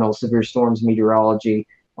electronic journal Severe Storms Meteorology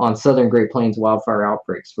on Southern Great Plains wildfire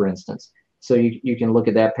outbreaks, for instance. So you can look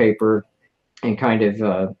at that paper and kind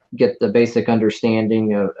of get the basic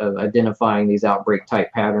understanding of identifying these outbreak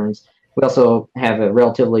type patterns. We also have a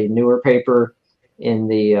relatively newer paper in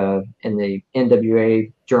the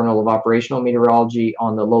NWA Journal of Operational Meteorology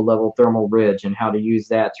on the low-level thermal ridge and how to use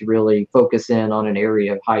that to really focus in on an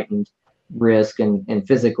area of heightened risk and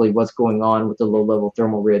physically what's going on with the low-level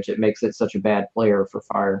thermal ridge. It makes it such a bad player for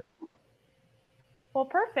fire. Well,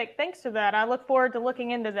 perfect. Thanks for that. I look forward to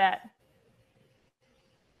looking into that.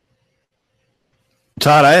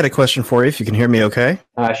 Todd, I had a question for you, if you can hear me okay.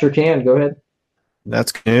 I sure can. Go ahead.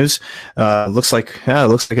 That's good news. Looks like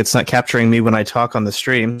it's not capturing me when I talk on the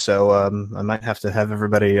stream, so I might have to have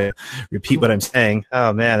everybody repeat what I'm saying.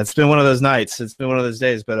 Oh man, it's been one of those nights. It's been one of those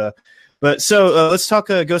days. But let's talk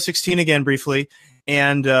Ghost 16 again briefly,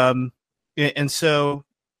 and so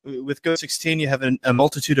with Ghost 16, you have a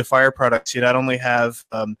multitude of fire products. You not only have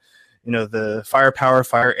the firepower,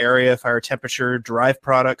 fire area, fire temperature derived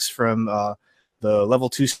products from the level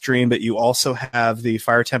 2 stream, but you also have the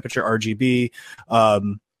fire temperature RGB.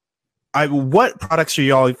 What products are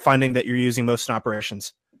you all finding that you're using most in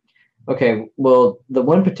operations? Okay, well, the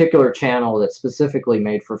one particular channel that's specifically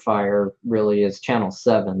made for fire really is channel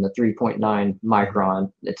 7, the 3.9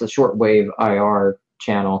 micron. It's a shortwave IR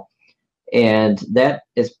channel, and that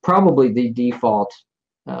is probably the default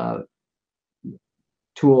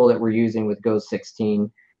tool that we're using with Ghost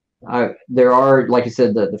 16. There are, like you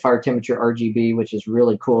said, the fire temperature RGB, which is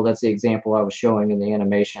really cool. That's the example I was showing in the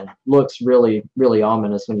animation. Looks really, really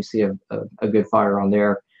ominous when you see a good fire on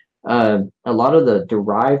there. A lot of the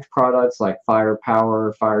derived products like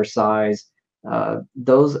firepower, fire size,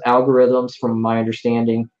 those algorithms, from my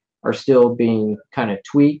understanding, are still being kind of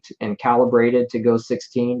tweaked and calibrated to Ghost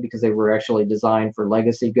 16 because they were actually designed for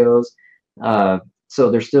legacy GOES.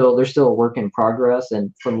 So they're still a work in progress.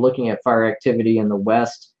 And from looking at fire activity in the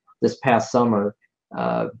West this past summer,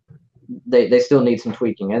 they still need some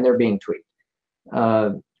tweaking, and they're being tweaked.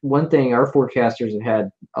 One thing our forecasters have had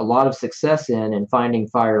a lot of success in finding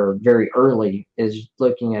fire very early is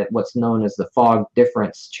looking at what's known as the fog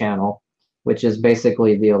difference channel, which is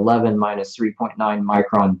basically the 11 minus 3.9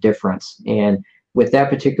 micron difference. And with that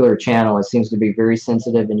particular channel, it seems to be very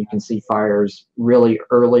sensitive, and you can see fires really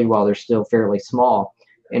early while they're still fairly small.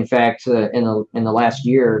 In fact, in the last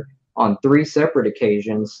year, on 3 separate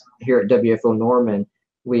occasions here at WFO Norman,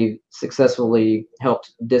 we've successfully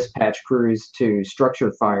helped dispatch crews to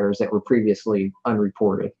structure fires that were previously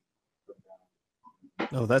unreported.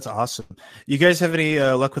 Oh, that's awesome. You guys have any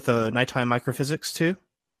luck with the nighttime microphysics too?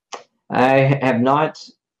 I have not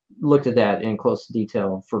looked at that in close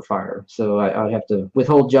detail for fire, so I would have to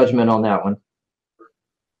withhold judgment on that one.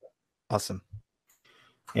 Awesome.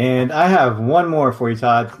 And I have one more for you,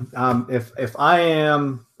 Todd. If I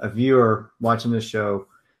am a viewer watching this show,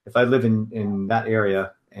 if I live in that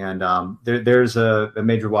area and there's a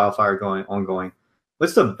major wildfire ongoing,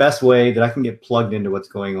 what's the best way that I can get plugged into what's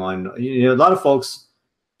going on? You know, a lot of folks,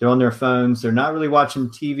 they're on their phones. They're not really watching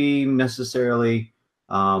TV necessarily.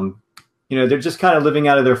 They're just kind of living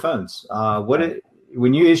out of their phones.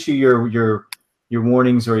 When you issue your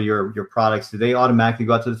warnings or your products, do they automatically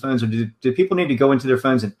go out to the phones, or do people need to go into their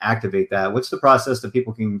phones and activate that? What's the process that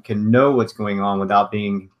people can know what's going on without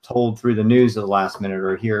being told through the news at the last minute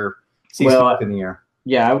or see something in the air?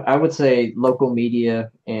 Yeah, I would say local media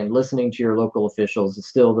and listening to your local officials is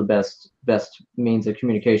still the best means of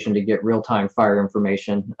communication to get real-time fire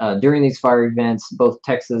information. During these fire events, both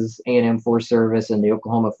Texas A&M Forest Service and the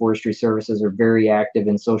Oklahoma Forestry Services are very active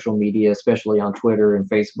in social media, especially on Twitter and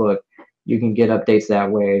Facebook. You can get updates that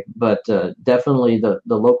way, but definitely the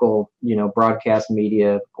local, broadcast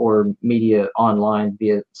media or media online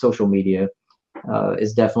via social media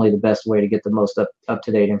is definitely the best way to get the most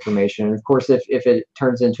up-to-date information. And of course, if it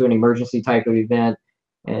turns into an emergency type of event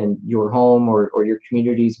and your home or your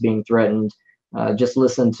community is being threatened, just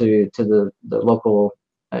listen to the local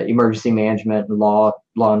emergency management and law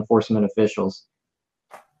enforcement officials.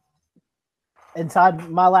 And Todd,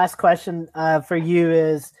 my last question for you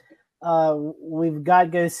is, we've got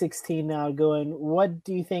Ghost 16 now going. What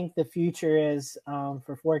do you think the future is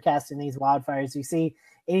for forecasting these wildfires? Do you see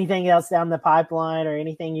anything else down the pipeline, or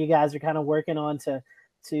anything you guys are kind of working on to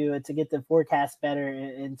get the forecast better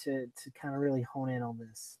and to kind of really hone in on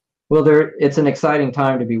this? Well, it's an exciting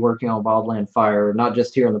time to be working on wildland fire, not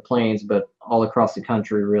just here in the plains, but all across the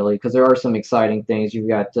country, really, because there are some exciting things. You've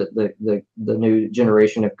got the new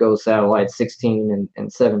generation of GOES satellites, 16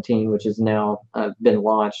 and 17, which has now been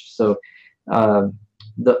launched. So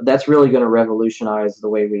that's really going to revolutionize the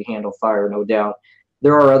way we handle fire, no doubt.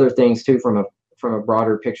 There are other things too from a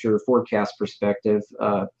broader picture forecast perspective.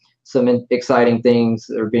 Some exciting things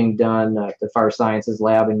that are being done at the Fire Sciences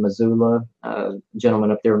Lab in Missoula.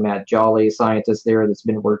 Gentleman up there, Matt Jolly, scientist there, that's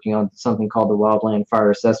been working on something called the Wildland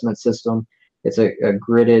Fire Assessment System. It's a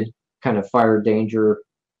gridded kind of fire danger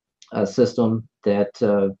system that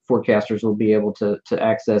forecasters will be able to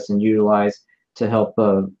access and utilize to help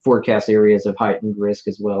forecast areas of heightened risk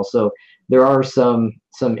as well. So there are some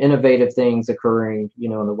innovative things occurring,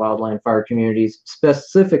 in the wildland fire communities,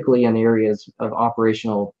 specifically in areas of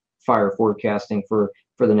operational fire forecasting for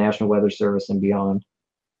the National Weather Service and beyond.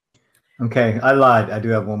 Okay, I lied. I do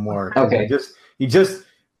have one more. Okay. You just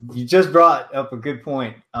brought up a good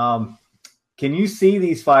point. Can you see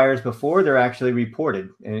these fires before they're actually reported?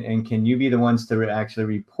 And can you be the ones to actually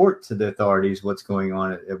report to the authorities what's going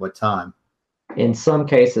on at what time? In some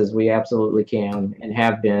cases, we absolutely can and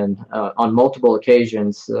have been on multiple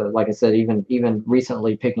occasions. Like I said, even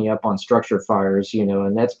recently picking up on structure fires,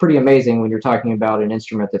 and that's pretty amazing when you're talking about an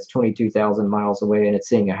instrument that's 22,000 miles away and it's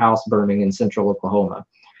seeing a house burning in central Oklahoma.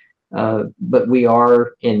 But we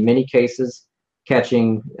are, in many cases,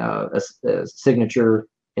 catching a signature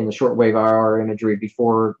in the shortwave IR imagery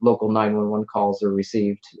before local 911 calls are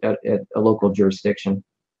received at a local jurisdiction.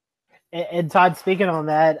 And Todd, speaking on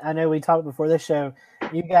that, I know we talked before this show.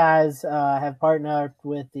 You guys have partnered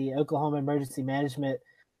with the Oklahoma Emergency Management.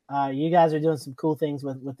 You guys are doing some cool things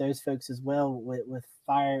with those folks as well, with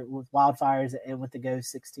wildfires and with the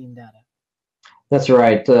GO16 data. That's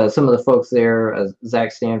right. Some of the folks there,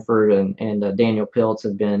 Zach Stanford and Daniel Piltz,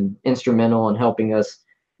 have been instrumental in helping us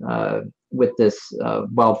with this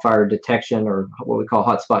wildfire detection, or what we call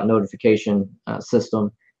hotspot notification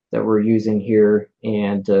system that we're using here.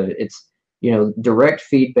 And it's, direct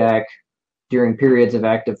feedback during periods of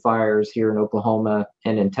active fires here in Oklahoma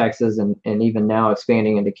and in Texas, and even now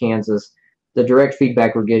expanding into Kansas. The direct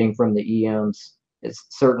feedback we're getting from the EMs is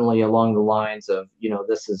certainly along the lines of,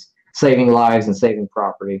 this is saving lives and saving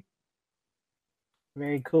property.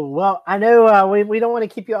 Very cool. Well, I know we don't want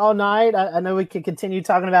to keep you all night. I know we could continue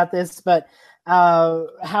talking about this, but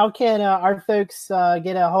how can our folks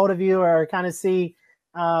get a hold of you or kind of see,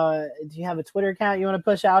 do you have a Twitter account you want to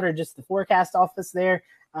push out, or just the forecast office there?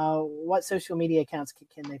 What social media accounts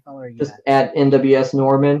can they follow you just at NWS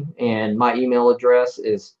Norman, and my email address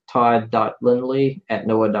is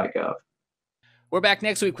todd.lindley@noaa.gov. We're back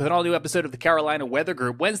next week with an all-new episode of the Carolina Weather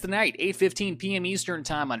Group, Wednesday night, 8:15 p.m. Eastern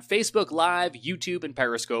Time on Facebook Live, YouTube, and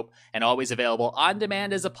Periscope, and always available on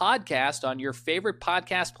demand as a podcast on your favorite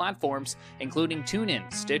podcast platforms, including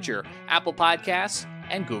TuneIn, Stitcher, Apple Podcasts,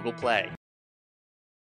 and Google Play.